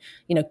adverts saying,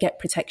 get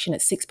protection at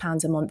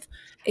 £6 a month.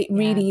 It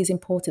really is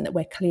important that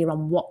we're clear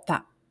on what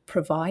that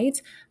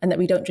provides and that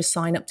we don't just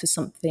sign up to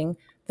something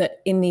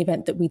that in the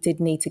event that we did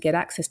need to get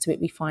access to it,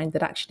 we find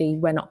that actually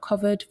we're not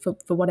covered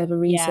for whatever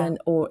reason,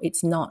 or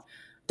it's not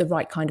the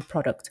right kind of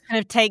product. Kind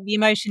of take the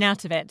emotion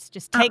out of it.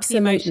 Just take the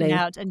emotion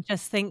out and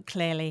just think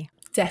clearly.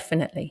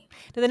 Definitely.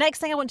 So the next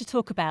thing I want to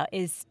talk about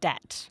is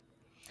debt.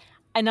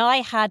 And I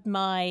had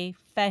my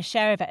fair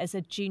share of it as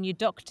a junior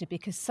doctor,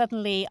 because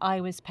suddenly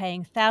I was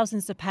paying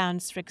thousands of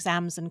pounds for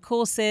exams and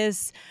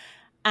courses,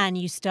 and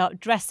you start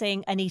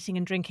dressing and eating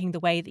and drinking the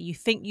way that you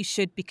think you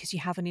should because you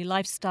have a new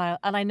lifestyle.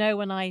 And I know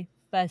when I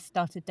first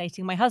started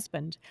dating my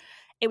husband,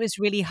 it was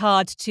really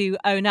hard to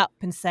own up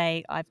and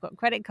say, I've got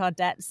credit card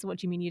debts. What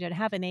do you mean you don't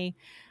have any?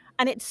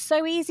 And it's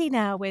so easy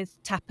now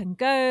with Tap and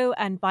Go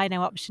and buy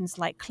now options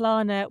like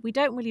Klarna. We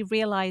don't really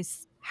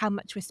realise how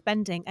much we're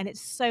spending, and it's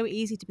so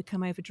easy to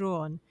become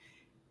overdrawn.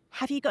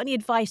 Have you got any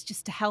advice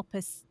just to help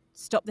us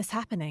stop this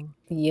happening?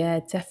 Yeah,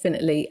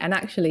 definitely. And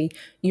actually,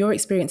 your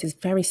experience is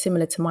very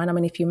similar to mine. I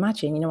mean, if you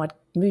imagine, I'd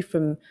moved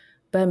from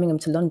Birmingham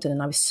to London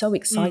and I was so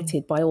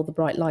excited by all the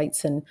bright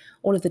lights and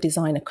all of the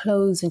designer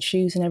clothes and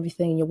shoes and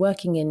everything. You're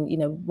working in,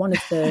 one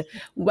of the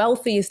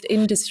wealthiest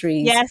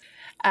industries. Yes.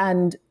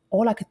 And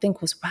all I could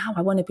think was, wow,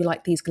 I want to be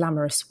like these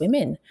glamorous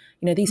women,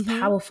 these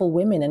powerful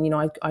women. And,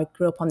 I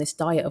grew up on this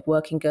diet of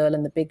working girl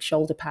and the big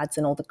shoulder pads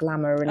and all the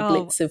glamour and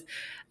glitz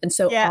and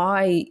so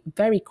I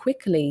very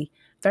quickly,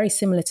 very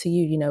similar to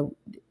you,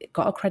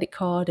 got a credit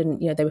card and,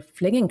 they were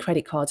flinging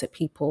credit cards at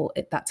people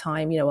at that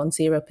time, on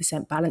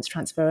 0% balance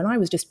transfer. And I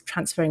was just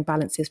transferring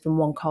balances from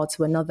one card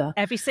to another.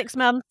 Every 6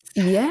 months.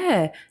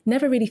 Yeah.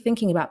 Never really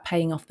thinking about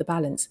paying off the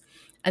balance.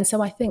 And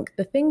so I think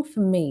the thing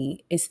for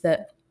me is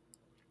that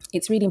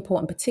it's really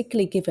important,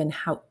 particularly given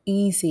how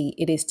easy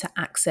it is to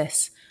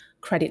access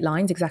credit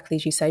lines. Exactly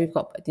as you say, we've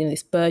got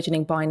this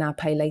burgeoning buy now,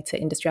 pay later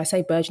industry. I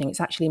say burgeoning, it's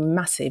actually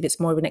massive. It's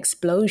more of an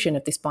explosion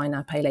of this buy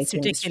now, pay later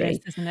industry.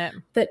 It's ridiculous, isn't it?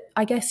 That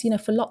I guess,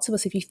 for lots of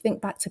us, if you think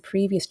back to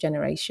previous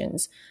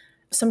generations,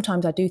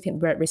 sometimes I do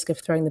think we're at risk of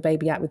throwing the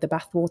baby out with the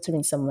bathwater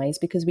in some ways,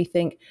 because we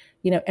think,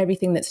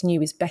 everything that's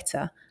new is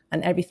better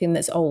and everything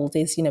that's old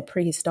is,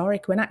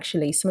 prehistoric, when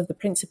actually some of the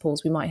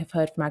principles we might have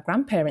heard from our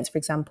grandparents, for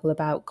example,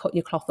 about cut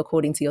your cloth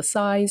according to your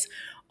size,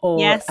 or,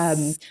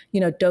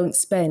 don't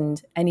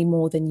spend any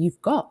more than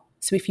you've got.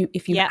 So if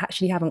you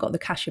actually haven't got the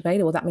cash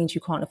available, that means you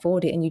can't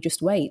afford it and you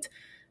just wait.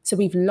 So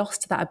we've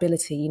lost that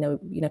ability,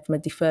 from a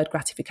deferred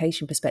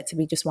gratification perspective.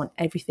 We just want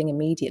everything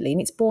immediately.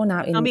 And it's borne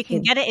out in... And we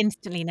can get it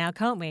instantly now,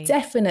 can't we?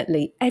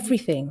 Definitely.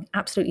 Everything.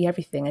 Absolutely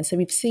everything. And so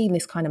we've seen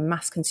this kind of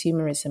mass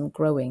consumerism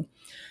growing.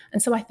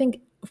 And so I think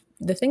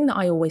the thing that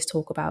I always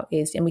talk about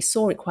is, and we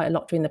saw it quite a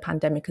lot during the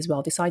pandemic as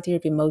well, this idea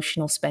of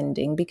emotional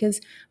spending, because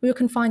we were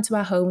confined to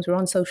our homes, we're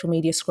on social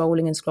media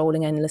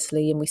scrolling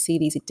endlessly, and we see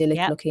these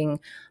idyllic looking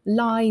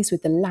lives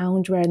with the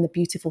loungewear and the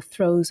beautiful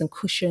throws and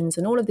cushions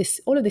and all of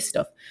this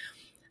stuff.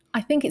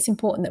 I think it's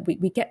important that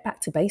we get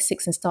back to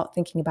basics and start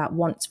thinking about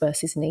wants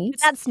versus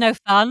needs. But that's no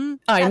fun.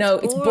 I know,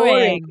 it's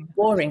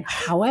boring.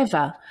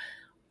 However,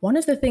 one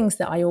of the things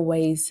that I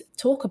always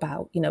talk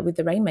about, with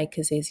the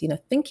Rainmakers is,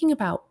 thinking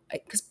about,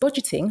 because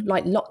budgeting,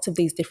 like lots of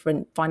these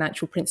different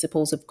financial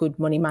principles of good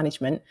money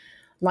management,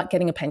 like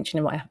getting a pension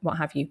and what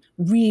have you,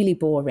 really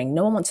boring.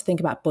 No one wants to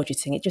think about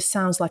budgeting. It just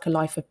sounds like a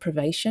life of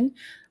privation,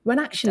 when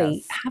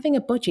actually having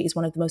a budget is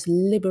one of the most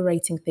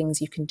liberating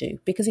things you can do,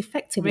 because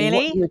effectively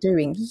what you're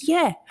doing,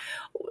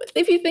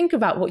 if you think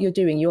about what you're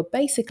doing, you're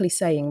basically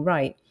saying,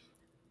 right,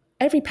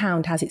 every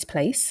pound has its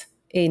place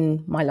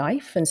in my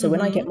life. And so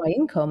when I get my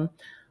income,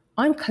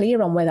 I'm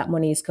clear on where that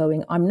money is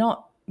going. I'm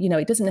not,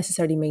 it doesn't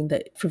necessarily mean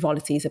that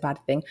frivolity is a bad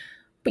thing,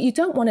 but you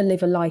don't want to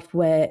live a life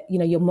where,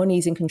 your money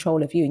is in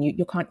control of you and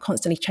you're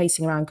constantly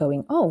chasing around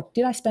going, oh,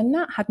 did I spend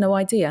that? Had no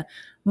idea.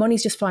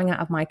 Money's just flying out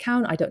of my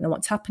account. I don't know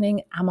what's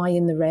happening. Am I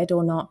in the red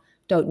or not?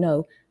 Don't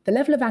know. The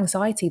level of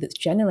anxiety that's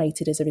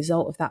generated as a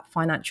result of that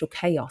financial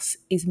chaos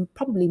is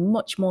probably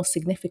much more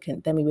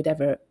significant than we would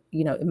ever,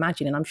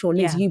 imagine. And I'm sure,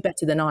 Liz, you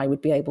better than I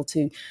would be able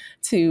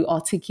to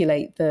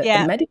articulate the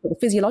medical, the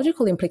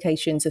physiological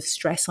implications of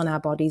stress on our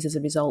bodies as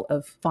a result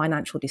of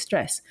financial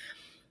distress.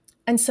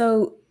 And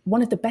so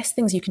one of the best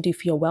things you can do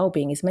for your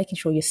well-being is making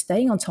sure you're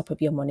staying on top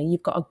of your money.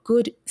 You've got a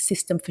good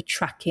system for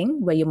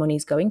tracking where your money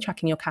is going,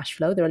 tracking your cash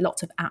flow. There are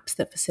lots of apps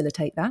that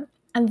facilitate that.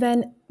 And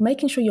then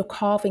making sure you're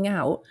carving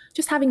out,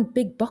 just having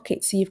big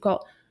buckets. So you've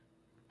got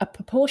a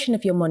proportion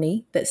of your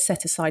money that's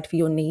set aside for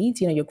your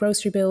needs, your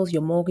grocery bills,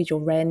 your mortgage,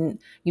 your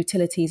rent,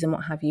 utilities and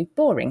what have you.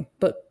 Boring,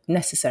 but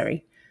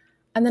necessary.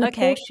 And then a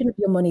portion of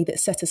your money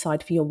that's set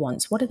aside for your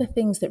wants. What are the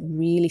things that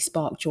really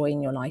spark joy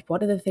in your life?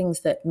 What are the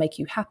things that make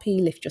you happy,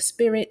 lift your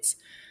spirits?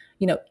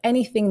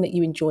 Anything that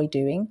you enjoy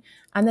doing.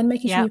 And then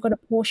making sure you've got a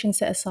portion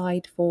set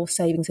aside for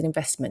savings and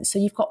investments. So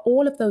you've got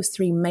all of those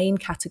three main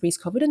categories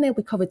covered, and they'll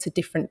be covered to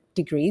different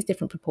degrees,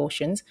 different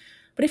proportions.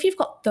 But if you've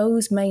got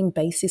those main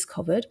bases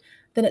covered,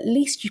 then at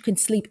least you can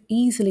sleep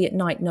easily at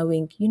night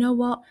knowing, you know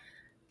what?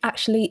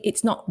 Actually,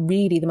 it's not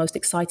really the most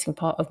exciting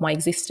part of my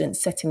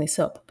existence setting this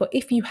up. But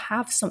if you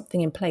have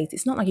something in place,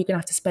 it's not like you're going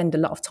to have to spend a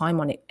lot of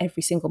time on it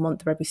every single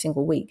month or every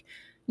single week.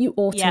 You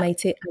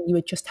automate it and you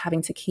are just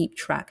having to keep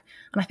track.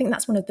 And I think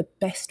that's one of the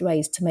best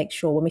ways to make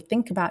sure when we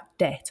think about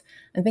debt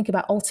and think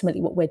about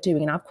ultimately what we're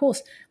doing. And of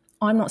course,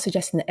 I'm not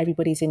suggesting that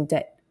everybody's in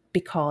debt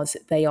because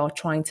they are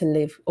trying to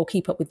live or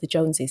keep up with the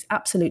Joneses.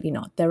 Absolutely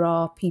not. There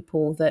are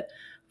people that,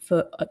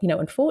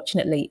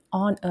 unfortunately,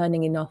 aren't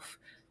earning enough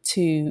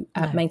to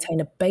maintain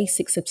a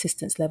basic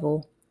subsistence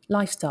level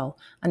lifestyle.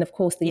 And of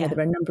course, there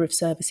are a number of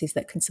services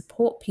that can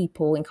support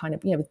people in kind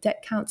of, with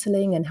debt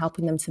counselling and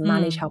helping them to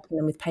manage, helping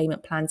them with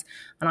payment plans.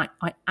 And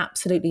I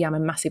absolutely am a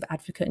massive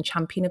advocate and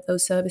champion of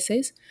those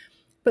services.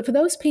 But for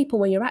those people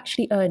where you're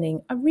actually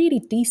earning a really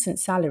decent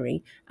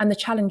salary and the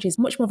challenge is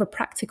much more of a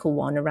practical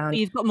one around...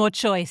 You've got more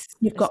choice.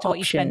 You've got options.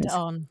 You spend it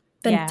on.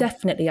 Then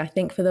definitely, I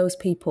think for those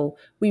people,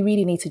 we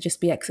really need to just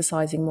be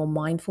exercising more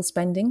mindful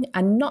spending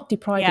and not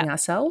depriving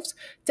ourselves,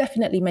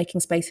 definitely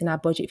making space in our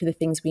budget for the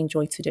things we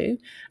enjoy to do,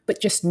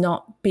 but just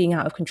not being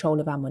out of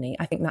control of our money.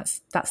 I think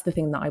that's the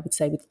thing that I would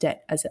say with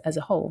debt as a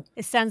whole.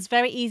 It sounds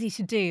very easy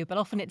to do, but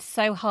often it's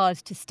so hard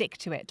to stick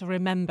to it, to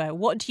remember.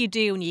 What do you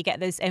do when you get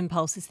those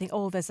impulses? Think,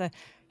 oh, there's a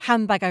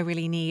handbag I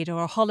really need,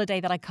 or a holiday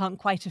that I can't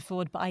quite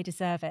afford, but I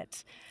deserve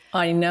it.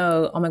 I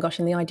know. Oh my gosh.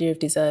 And the idea of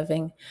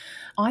deserving.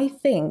 I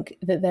think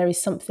that there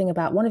is something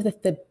about one of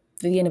the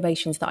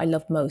innovations that I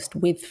love most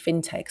with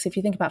fintechs. If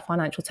you think about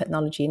financial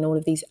technology and all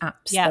of these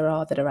apps Yeah.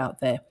 that are out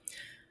there,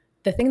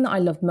 the thing that I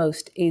love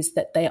most is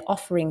that they are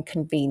offering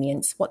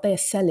convenience, what they are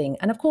selling.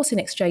 And of course, in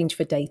exchange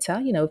for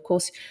data, of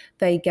course,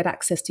 they get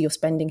access to your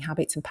spending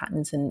habits and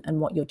patterns and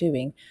what you're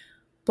doing.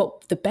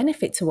 But the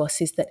benefit to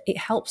us is that it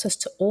helps us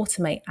to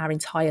automate our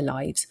entire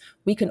lives.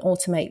 We can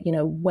automate,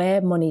 where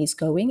money is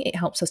going. It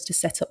helps us to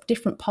set up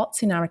different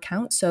pots in our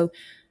account. So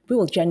we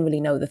will generally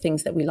know the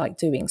things that we like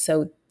doing.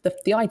 So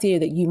the idea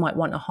that you might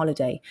want a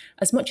holiday,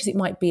 as much as it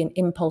might be an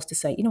impulse to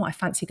say, I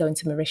fancy going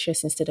to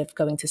Mauritius instead of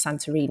going to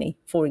Santorini,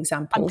 for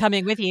example. I'm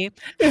coming with you.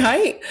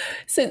 Right?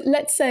 So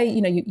let's say,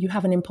 you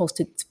have an impulse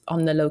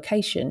on the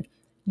location,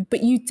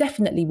 but you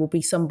definitely will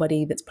be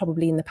somebody that's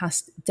probably in the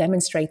past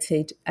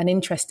demonstrated an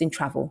interest in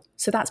travel.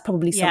 So that's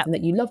probably something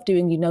that you love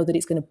doing. You know that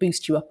it's going to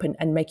boost you up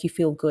and make you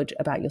feel good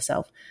about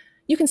yourself.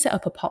 You can set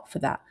up a pot for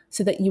that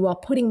so that you are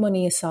putting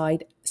money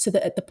aside so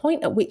that at the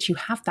point at which you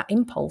have that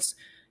impulse,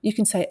 you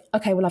can say,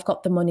 okay, well, I've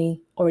got the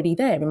money already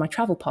there in my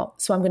travel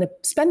pot. So I'm going to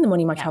spend the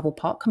money in my travel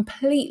pot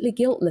completely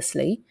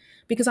guiltlessly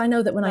because I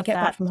know that when I get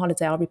back from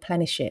holiday, I'll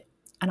replenish it.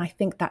 And I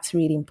think that's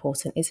really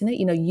important, isn't it?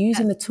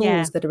 Using the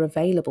tools that are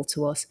available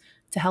to us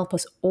to help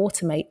us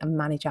automate and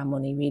manage our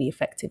money really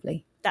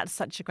effectively. That's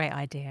such a great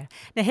idea.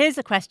 Now, here's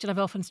a question I've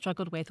often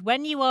struggled with.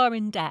 When you are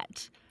in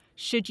debt,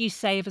 should you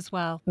save as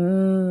well?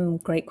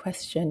 Great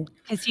question.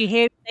 Because you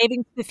hear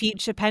saving for the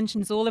future,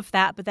 pensions, all of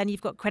that, but then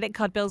you've got credit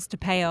card bills to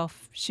pay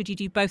off. Should you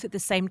do both at the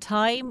same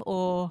time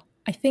or?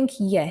 I think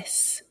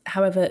yes.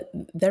 However,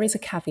 there is a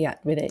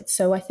caveat with it.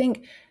 So I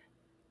think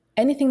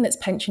anything that's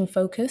pension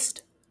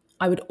focused,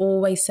 I would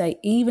always say,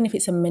 even if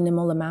it's a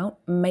minimal amount,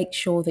 make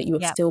sure that you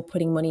are still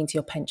putting money into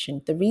your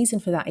pension. The reason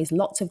for that is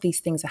lots of these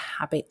things are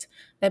habit.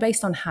 They're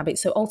based on habit.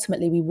 So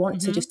ultimately, we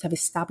want to just have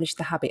established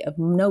the habit of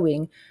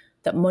knowing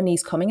that money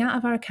is coming out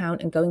of our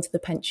account and going to the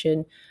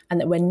pension and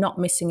that we're not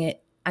missing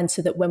it. And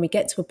so that when we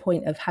get to a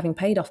point of having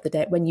paid off the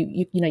debt, when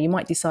you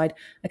might decide,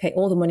 okay,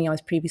 all the money I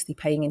was previously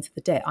paying into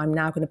the debt, I'm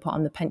now going to put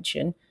on the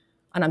pension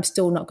and I'm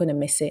still not going to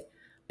miss it.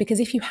 Because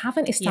if you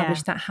haven't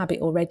established that habit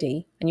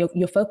already and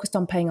you're focused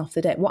on paying off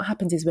the debt, what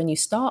happens is when you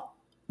stop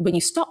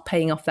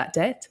paying off that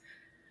debt,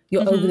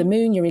 you're over the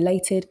moon, you're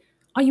elated.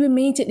 Are you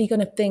immediately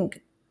going to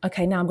think,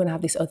 okay, now I'm going to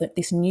have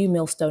this new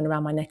millstone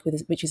around my neck,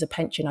 which is a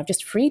pension. I've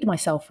just freed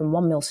myself from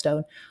one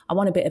millstone. I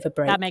want a bit of a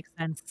break. That makes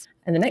sense.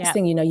 And the next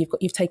thing you know,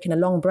 you've taken a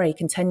long break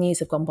and 10 years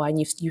have gone by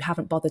and you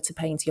haven't bothered to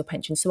pay into your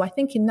pension. So I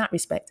think in that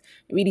respect,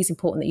 it really is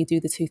important that you do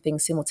the two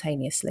things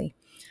simultaneously.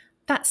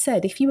 That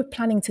said, if you were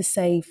planning to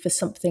save for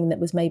something that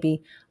was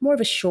maybe more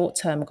of a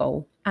short-term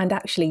goal, and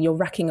actually you're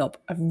racking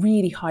up a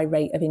really high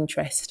rate of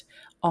interest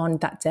on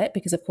that debt,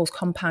 because of course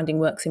compounding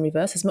works in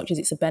reverse as much as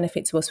it's a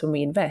benefit to us when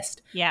we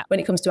invest. When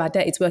it comes to our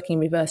debt, it's working in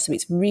reverse. So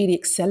it's really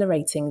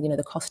accelerating,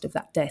 the cost of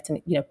that debt.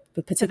 And,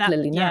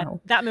 particularly now.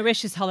 That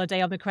Mauritius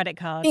holiday on the credit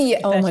card. Yeah,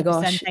 oh my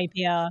gosh.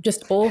 APR.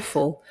 Just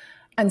awful.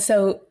 And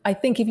so I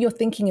think if you're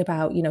thinking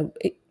about,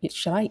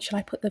 should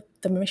I put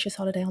the Mauritius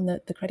holiday on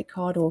the credit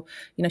card or,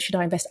 should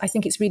I invest? I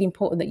think it's really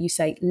important that you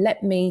say,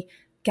 let me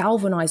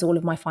galvanize all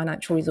of my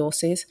financial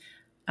resources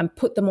and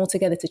put them all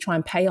together to try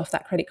and pay off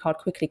that credit card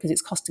quickly because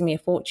it's costing me a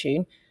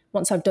fortune.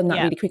 Once I've done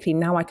that really quickly,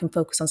 now I can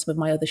focus on some of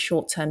my other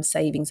short-term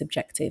savings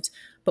objectives.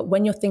 But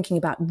when you're thinking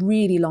about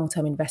really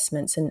long-term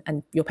investments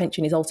and your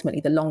pension is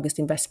ultimately the longest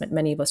investment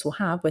many of us will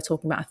have, we're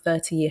talking about a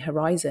 30-year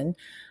horizon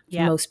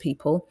for most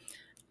people,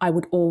 I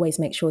would always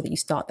make sure that you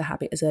start the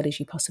habit as early as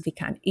you possibly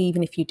can,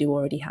 even if you do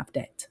already have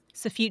debt.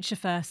 So future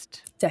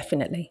first.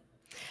 Definitely.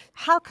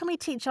 How can we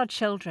teach our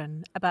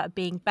children about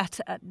being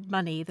better at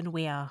money than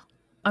we are?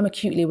 I'm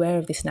acutely aware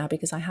of this now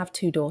because I have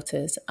two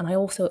daughters. And I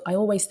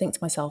always think to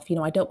myself,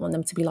 I don't want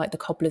them to be like the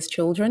cobbler's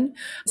children.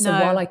 So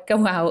while I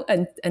go out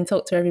and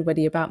talk to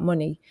everybody about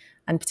money,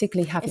 and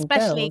particularly having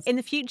especially girls, in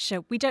the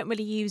future, we don't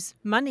really use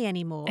money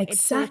anymore. Exactly.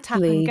 It's all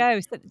tap and go.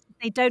 So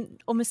they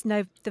don't almost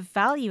know the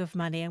value of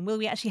money. And will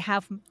we actually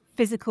have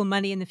physical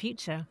money in the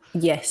future?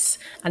 Yes.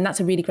 And that's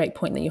a really great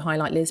point that you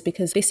highlight, Liz,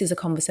 because this is a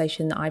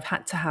conversation that I've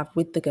had to have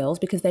with the girls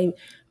because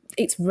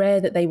it's rare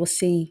that they will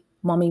see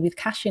mommy with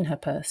cash in her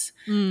purse.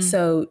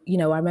 So,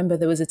 I remember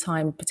there was a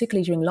time,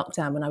 particularly during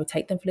lockdown, when I would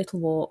take them for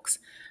little walks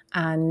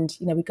and,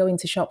 we'd go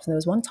into shops. And there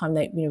was one time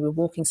that, we were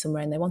walking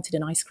somewhere and they wanted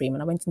an ice cream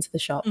and I went into the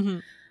shop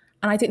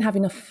and I didn't have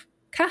enough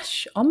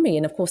cash on me.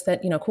 And of course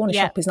that, a corner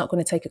shop is not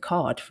going to take a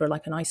card for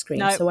like an ice cream.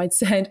 No. So I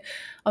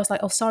was like,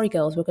 oh, sorry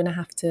girls, we're going to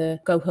have to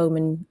go home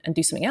and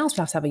do something else.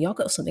 We'll have to have a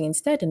yogurt or something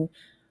instead. And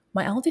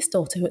my eldest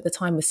daughter, who at the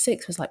time was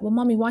 6, was like, well,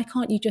 mommy, why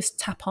can't you just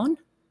tap on?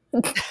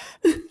 And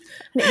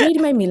it really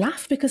made me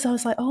laugh because I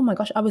was like, oh my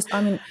gosh,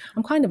 I'm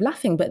kind of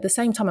laughing, but at the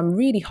same time, I'm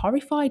really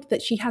horrified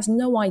that she has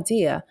no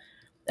idea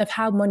of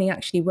how money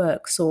actually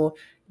works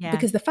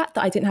because the fact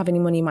that I didn't have any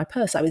money in my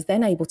purse, I was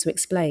then able to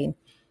explain,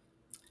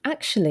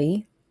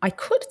 actually, I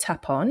could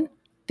tap on.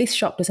 This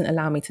shop doesn't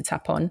allow me to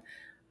tap on,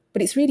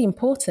 but it's really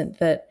important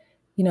that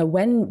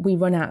when we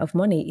run out of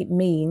money, it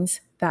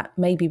means that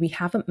maybe we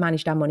haven't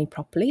managed our money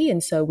properly.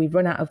 And so we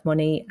run out of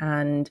money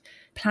and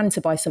plan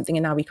to buy something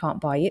and now we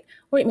can't buy it.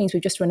 Or it means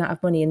we've just run out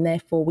of money and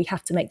therefore we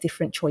have to make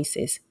different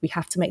choices. We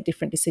have to make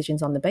different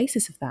decisions on the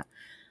basis of that.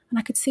 And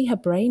I could see her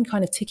brain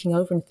kind of ticking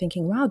over and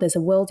thinking, wow, there's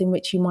a world in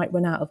which you might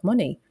run out of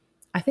money.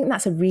 I think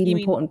that's a really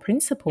important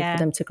principle for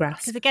them to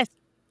grasp. Because I guess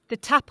the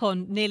tap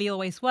on nearly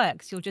always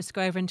works. You'll just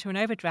go over into an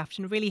overdraft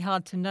and really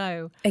hard to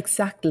know.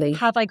 Exactly.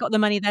 Have I got the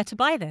money there to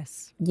buy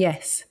this?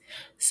 Yes.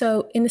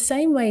 So in the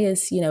same way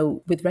as,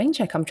 with Rain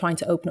Check, I'm trying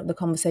to open up the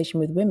conversation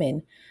with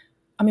women.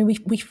 I mean,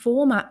 we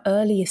form our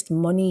earliest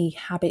money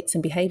habits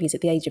and behaviors at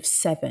the age of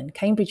 7.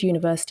 Cambridge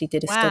University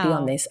did a study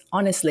on this,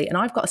 honestly. And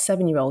I've got a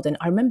 7-year-old and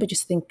I remember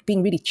just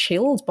being really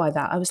chilled by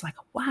that. I was like,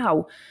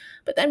 wow.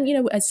 But then,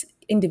 as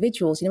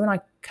individuals, when I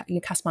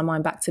cast my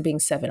mind back to being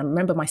 7, I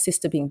remember my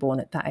sister being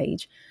born at that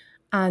age.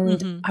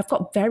 And I've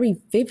got very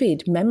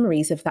vivid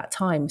memories of that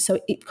time. So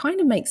it kind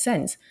of makes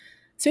sense.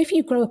 So if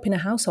you grow up in a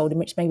household in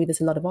which maybe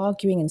there's a lot of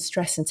arguing and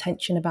stress and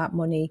tension about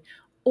money,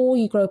 or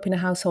you grow up in a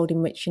household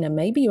in which,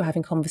 maybe you're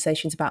having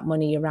conversations about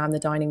money around the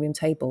dining room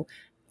table,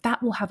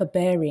 that will have a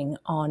bearing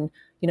on,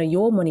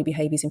 your money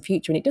behaviors in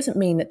future. And it doesn't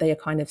mean that they are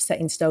kind of set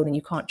in stone and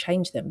you can't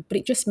change them, but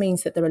it just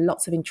means that there are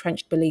lots of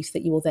entrenched beliefs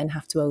that you will then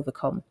have to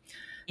overcome.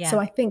 Yeah. So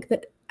I think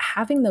that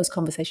having those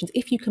conversations,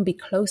 if you can be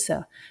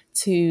closer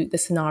to the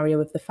scenario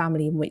of the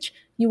family in which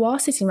you are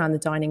sitting around the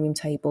dining room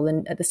table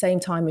and at the same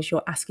time as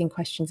you're asking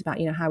questions about,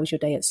 how was your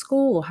day at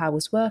school or how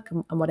was work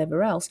and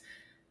whatever else,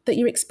 that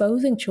you're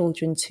exposing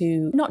children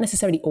to not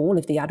necessarily all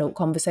of the adult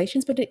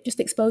conversations, but just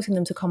exposing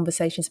them to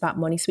conversations about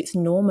money so it's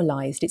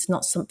normalized. It's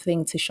not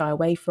something to shy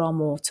away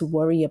from or to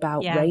worry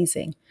about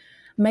raising.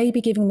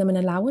 Maybe giving them an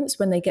allowance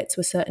when they get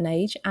to a certain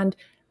age and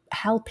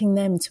helping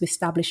them to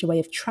establish a way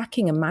of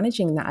tracking and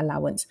managing that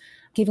allowance,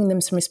 giving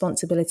them some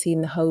responsibility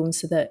in the home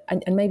so that,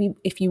 and maybe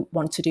if you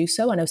want to do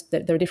so, I know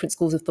that there are different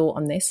schools of thought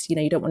on this,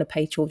 you don't want to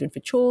pay children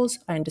for chores,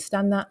 I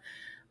understand that.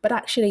 But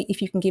actually,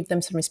 if you can give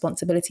them some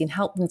responsibility and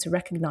help them to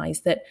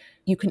recognize that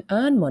you can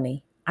earn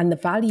money and the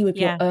value of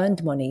your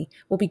earned money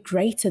will be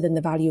greater than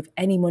the value of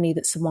any money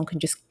that someone can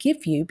just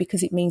give you,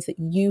 because it means that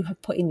you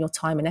have put in your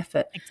time and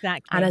effort.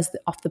 Exactly. And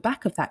off the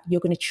back of that,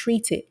 you're going to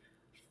treat it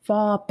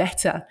far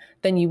better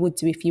than you would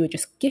do if you were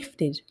just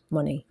gifted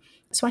money.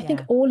 So I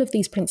think all of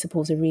these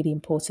principles are really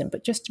important,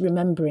 but just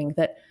remembering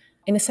that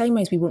in the same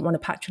way as we wouldn't want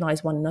to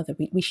patronize one another,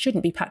 we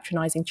shouldn't be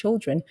patronizing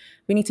children.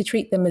 We need to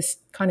treat them as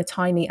kind of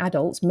tiny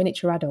adults,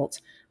 miniature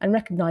adults, and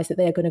recognize that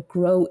they are going to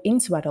grow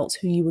into adults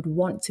who you would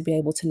want to be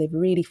able to live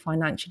really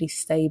financially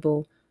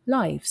stable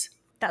lives.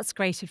 That's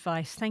great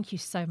advice. Thank you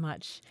so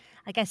much.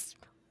 I guess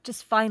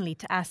just finally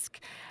to ask,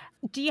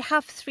 do you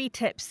have 3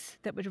 tips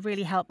that would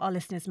really help our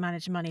listeners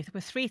manage money? If there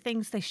were 3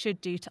 things they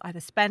should do to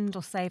either spend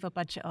or save or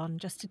budget on,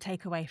 just to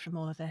take away from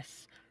all of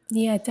this?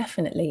 Yeah,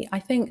 definitely. I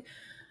think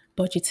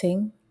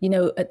budgeting,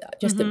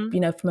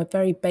 from a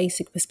very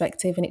basic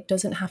perspective, and it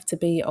doesn't have to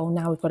be,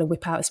 now we've got to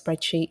whip out a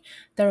spreadsheet.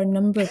 There are a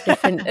number of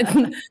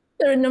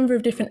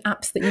different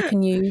apps that you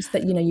can use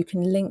that, you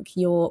can link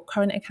your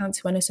current account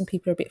to. I know some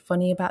people are a bit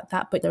funny about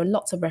that, but there are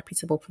lots of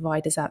reputable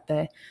providers out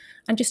there.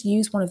 And just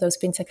use one of those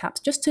fintech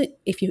apps just to,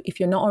 if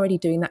you're not already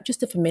doing that,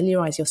 just to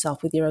familiarize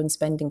yourself with your own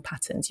spending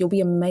patterns. You'll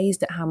be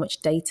amazed at how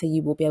much data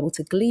you will be able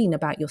to glean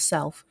about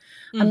yourself.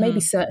 And maybe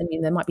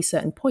there might be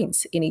certain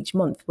points in each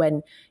month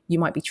when you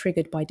might be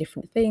triggered by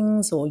different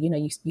things, or,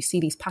 you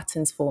see these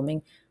patterns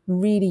forming.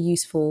 Really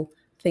useful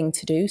thing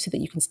to do so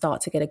that you can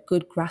start to get a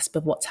good grasp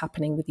of what's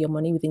happening with your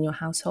money within your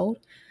household.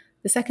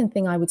 The second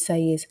thing I would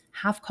say is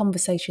have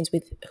conversations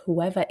with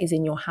whoever is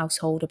in your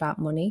household about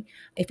money.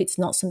 If it's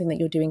not something that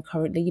you're doing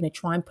currently,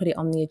 try and put it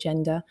on the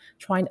agenda.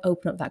 Try and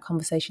open up that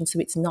conversation so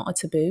it's not a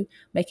taboo,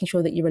 making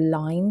sure that you're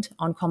aligned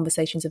on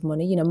conversations of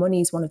money.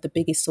 Money is one of the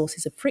biggest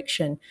sources of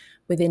friction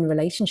within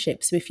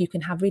relationships. So if you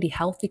can have really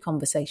healthy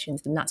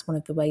conversations, then that's one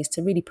of the ways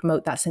to really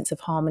promote that sense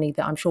of harmony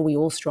that I'm sure we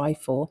all strive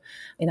for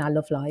in our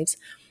love lives.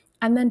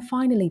 And then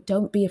finally,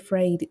 don't be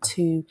afraid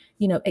to,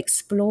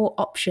 explore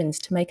options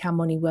to make our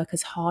money work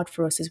as hard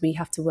for us as we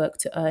have to work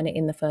to earn it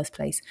in the first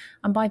place.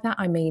 And by that,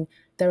 I mean,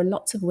 there are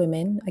lots of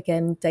women,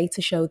 again,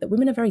 data show that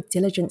women are very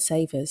diligent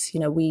savers.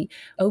 We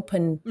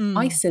open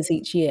ISAs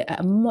each year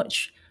at a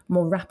much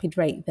more rapid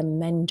rate than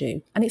men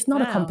do. And it's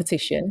not a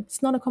competition.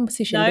 It's not a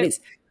competition, but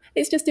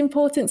it's just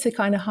important to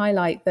kind of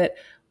highlight that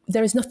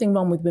there is nothing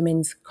wrong with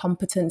women's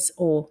competence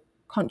or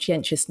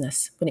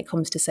conscientiousness when it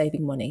comes to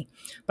saving money.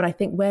 But I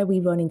think where we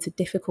run into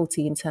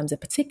difficulty in terms of,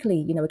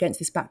 particularly, against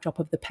this backdrop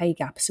of the pay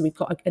gap, so we've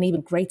got an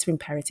even greater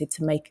imperative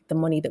to make the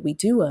money that we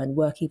do earn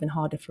work even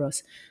harder for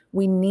us.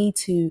 We need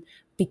to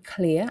be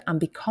clear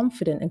and be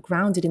confident and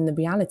grounded in the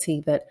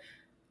reality that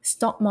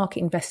stock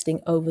market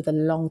investing over the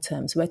long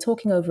term, so we're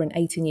talking over an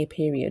 18-year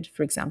period,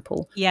 for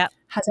example,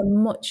 has a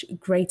much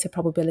greater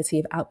probability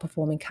of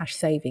outperforming cash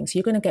savings.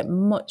 You're going to get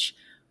much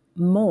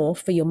more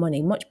for your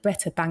money, much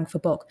better bang for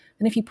buck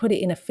than if you put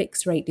it in a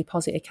fixed rate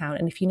deposit account.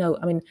 And if you know,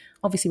 I mean,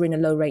 obviously we're in a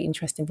low rate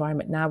interest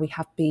environment now, we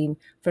have been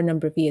for a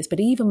number of years, but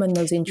even when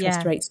those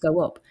interest rates go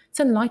up, it's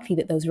unlikely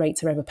that those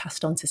rates are ever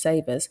passed on to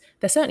savers.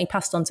 They're certainly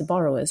passed on to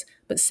borrowers,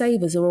 but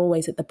savers are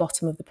always at the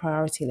bottom of the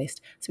priority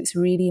list. So it's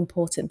really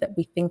important that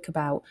we think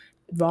about,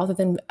 rather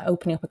than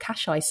opening up a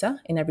cash ISA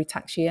in every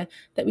tax year,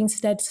 that we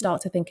instead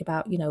start to think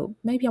about,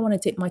 maybe I want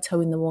to dip my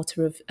toe in the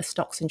water of a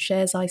stocks and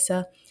shares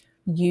ISA,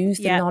 use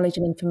the knowledge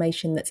and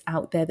information that's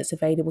out there that's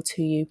available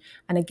to you.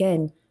 And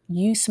again,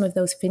 use some of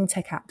those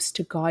fintech apps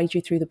to guide you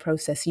through the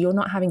process. So you're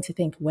not having to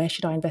think, where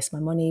should I invest my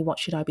money? What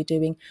should I be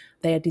doing?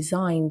 They are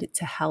designed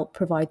to help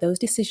provide those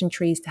decision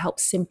trees to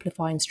help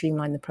simplify and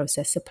streamline the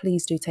process. So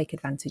please do take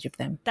advantage of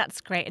them. That's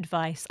great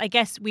advice. I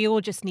guess we all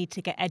just need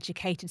to get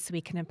educated so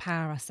we can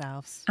empower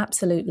ourselves.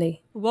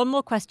 Absolutely. One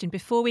more question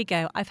before we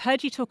go. I've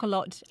heard you talk a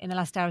lot in the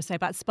last hour or so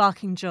about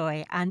sparking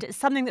joy, and it's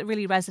something that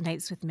really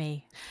resonates with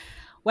me.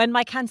 When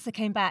my cancer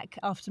came back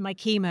after my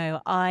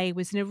chemo, I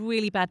was in a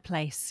really bad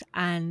place.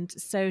 And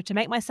so to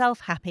make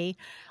myself happy,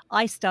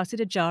 I started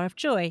a jar of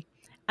joy.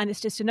 And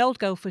it's just an old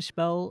goldfish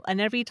bowl.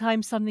 And every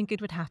time something good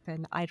would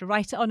happen, I'd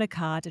write it on a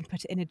card and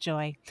put it in a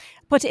joy.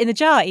 Put it in a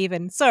jar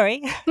even,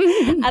 sorry.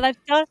 And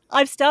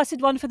I've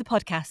started one for the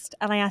podcast.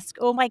 And I ask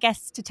all my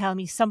guests to tell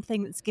me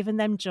something that's given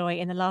them joy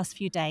in the last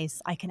few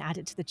days. I can add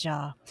it to the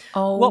jar.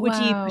 What would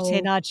you put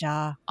in our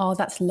jar? Oh,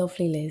 that's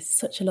lovely, Liz.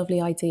 Such a lovely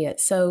idea.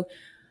 So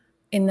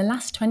in the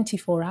last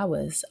 24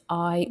 hours,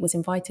 I was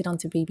invited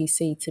onto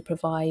BBC to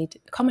provide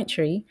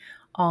commentary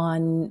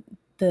on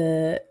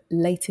the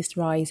latest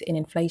rise in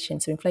inflation.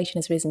 So inflation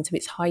has risen to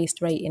its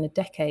highest rate in a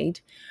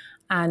decade.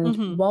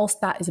 And whilst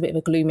that is a bit of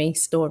a gloomy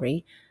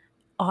story,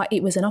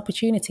 it was an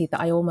opportunity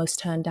that I almost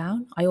turned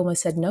down. I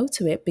almost said no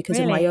to it because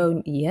of my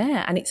own,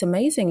 and it's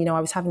amazing. I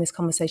was having this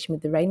conversation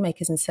with the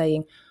Rainmakers and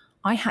saying,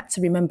 I had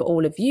to remember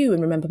all of you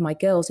and remember my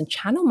girls and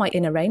channel my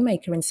inner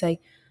Rainmaker and say,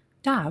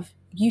 Dav,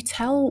 you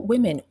tell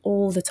women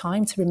all the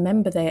time to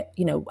remember their,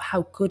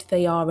 how good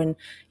they are and,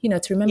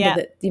 to remember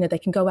that, they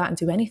can go out and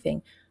do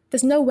anything.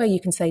 There's no way you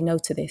can say no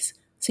to this.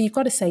 So you've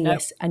got to say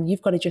yes, and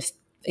you've got to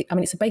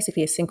it's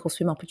basically a sink or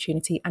swim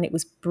opportunity, and it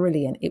was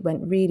brilliant. It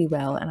went really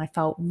well, and I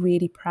felt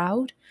really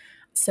proud.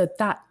 So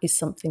that is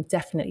something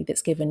definitely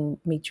that's given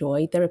me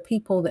joy. There are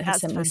people that have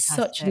sent me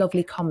such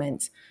lovely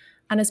comments.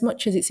 And as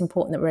much as it's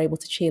important that we're able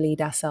to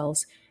cheerlead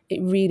ourselves,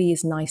 it really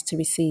is nice to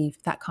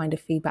receive that kind of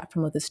feedback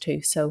from others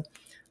too. So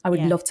I would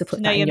love to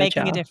put that in your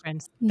jar. You're making a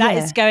difference. That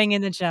is going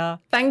in the jar.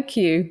 Thank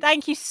you.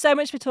 Thank you so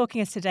much for talking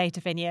to us today,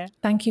 Davinia.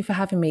 Thank you for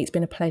having me. It's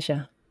been a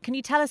pleasure. Can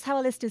you tell us how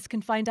our listeners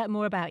can find out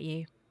more about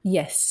you?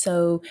 Yes,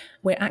 so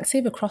we're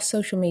active across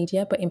social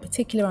media, but in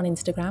particular on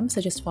Instagram. So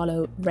just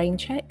follow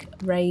RainCheck,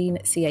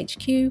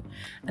 RainCHQ.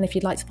 And if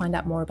you'd like to find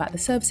out more about the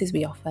services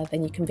we offer,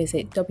 then you can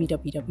visit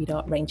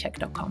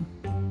www.raincheck.com.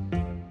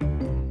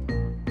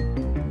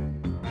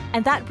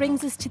 And that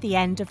brings us to the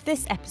end of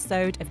this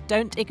episode of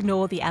Don't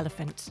Ignore the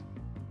Elephant.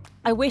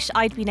 I wish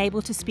I'd been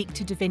able to speak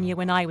to Davinia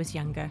when I was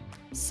younger.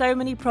 So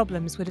many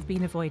problems would have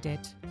been avoided.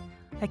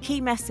 Her key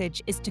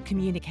message is to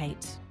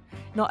communicate,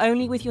 not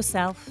only with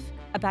yourself,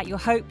 about your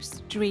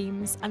hopes,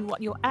 dreams, and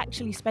what you're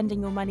actually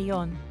spending your money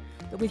on,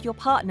 but with your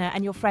partner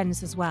and your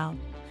friends as well.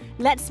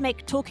 Let's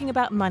make talking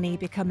about money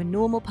become a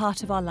normal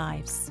part of our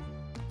lives.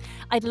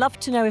 I'd love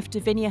to know if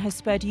Davinia has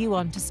spurred you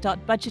on to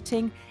start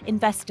budgeting,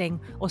 investing,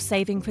 or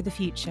saving for the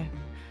future.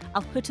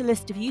 I'll put a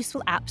list of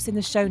useful apps in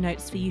the show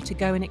notes for you to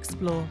go and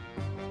explore.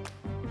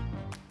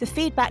 The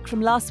feedback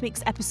from last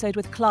week's episode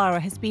with Clara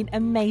has been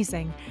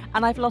amazing,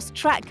 and I've lost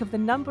track of the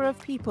number of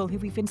people who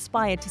we've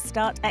inspired to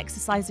start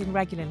exercising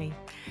regularly.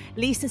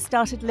 Lisa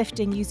started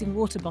lifting using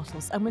water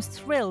bottles and was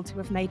thrilled to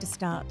have made a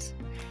start.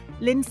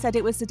 Lynn said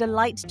it was a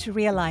delight to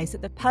realise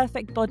that the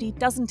perfect body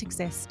doesn't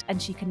exist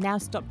and she can now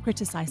stop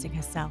criticising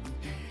herself.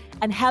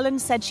 And Helen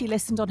said she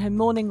listened on her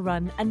morning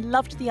run and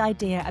loved the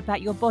idea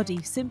about your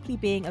body simply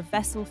being a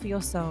vessel for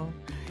your soul.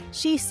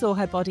 She saw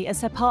her body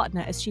as her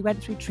partner as she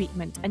went through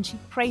treatment, and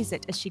she'd praise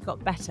it as she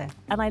got better,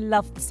 and I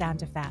love the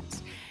sound of that.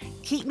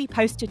 Keep me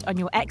posted on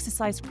your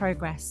exercise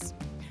progress.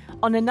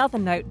 On another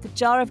note, the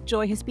Jar of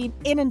Joy has been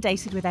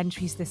inundated with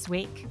entries this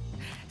week.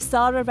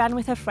 Sarah ran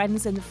with her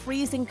friends in the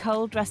freezing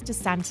cold dressed as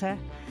Santa.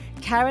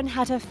 Karen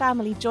had her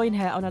family join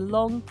her on a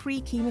long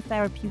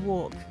pre-chemotherapy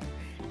walk.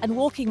 And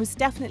walking was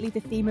definitely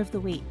the theme of the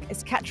week,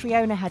 as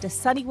Catriona had a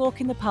sunny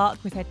walk in the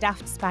park with her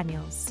daft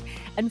spaniels.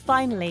 And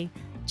finally,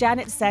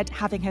 Janet said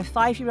having her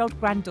 5-year-old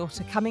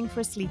granddaughter coming for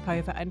a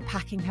sleepover and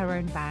packing her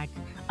own bag.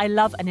 I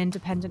love an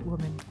independent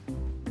woman.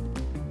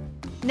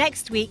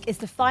 Next week is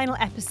the final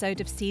episode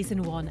of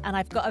Season 1, and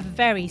I've got a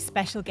very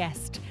special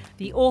guest,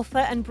 the author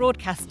and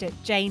broadcaster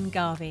Jane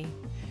Garvey.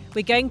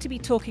 We're going to be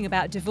talking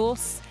about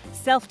divorce,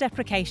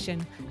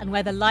 self-deprecation, and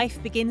whether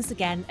life begins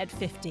again at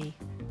 50.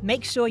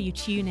 Make sure you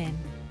tune in.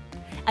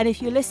 And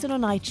if you listen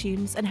on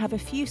iTunes and have a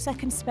few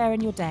seconds spare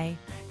in your day,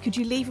 could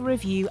you leave a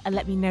review and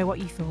let me know what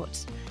you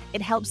thought?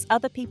 It helps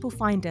other people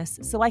find us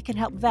so I can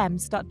help them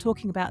start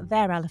talking about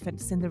their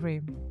elephants in the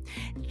room.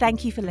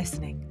 Thank you for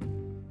listening.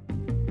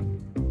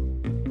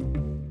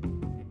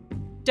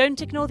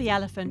 Don't Ignore the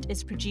Elephant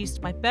is produced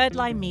by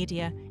Birdline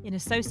Media in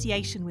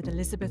association with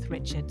Elizabeth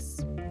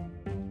Richards.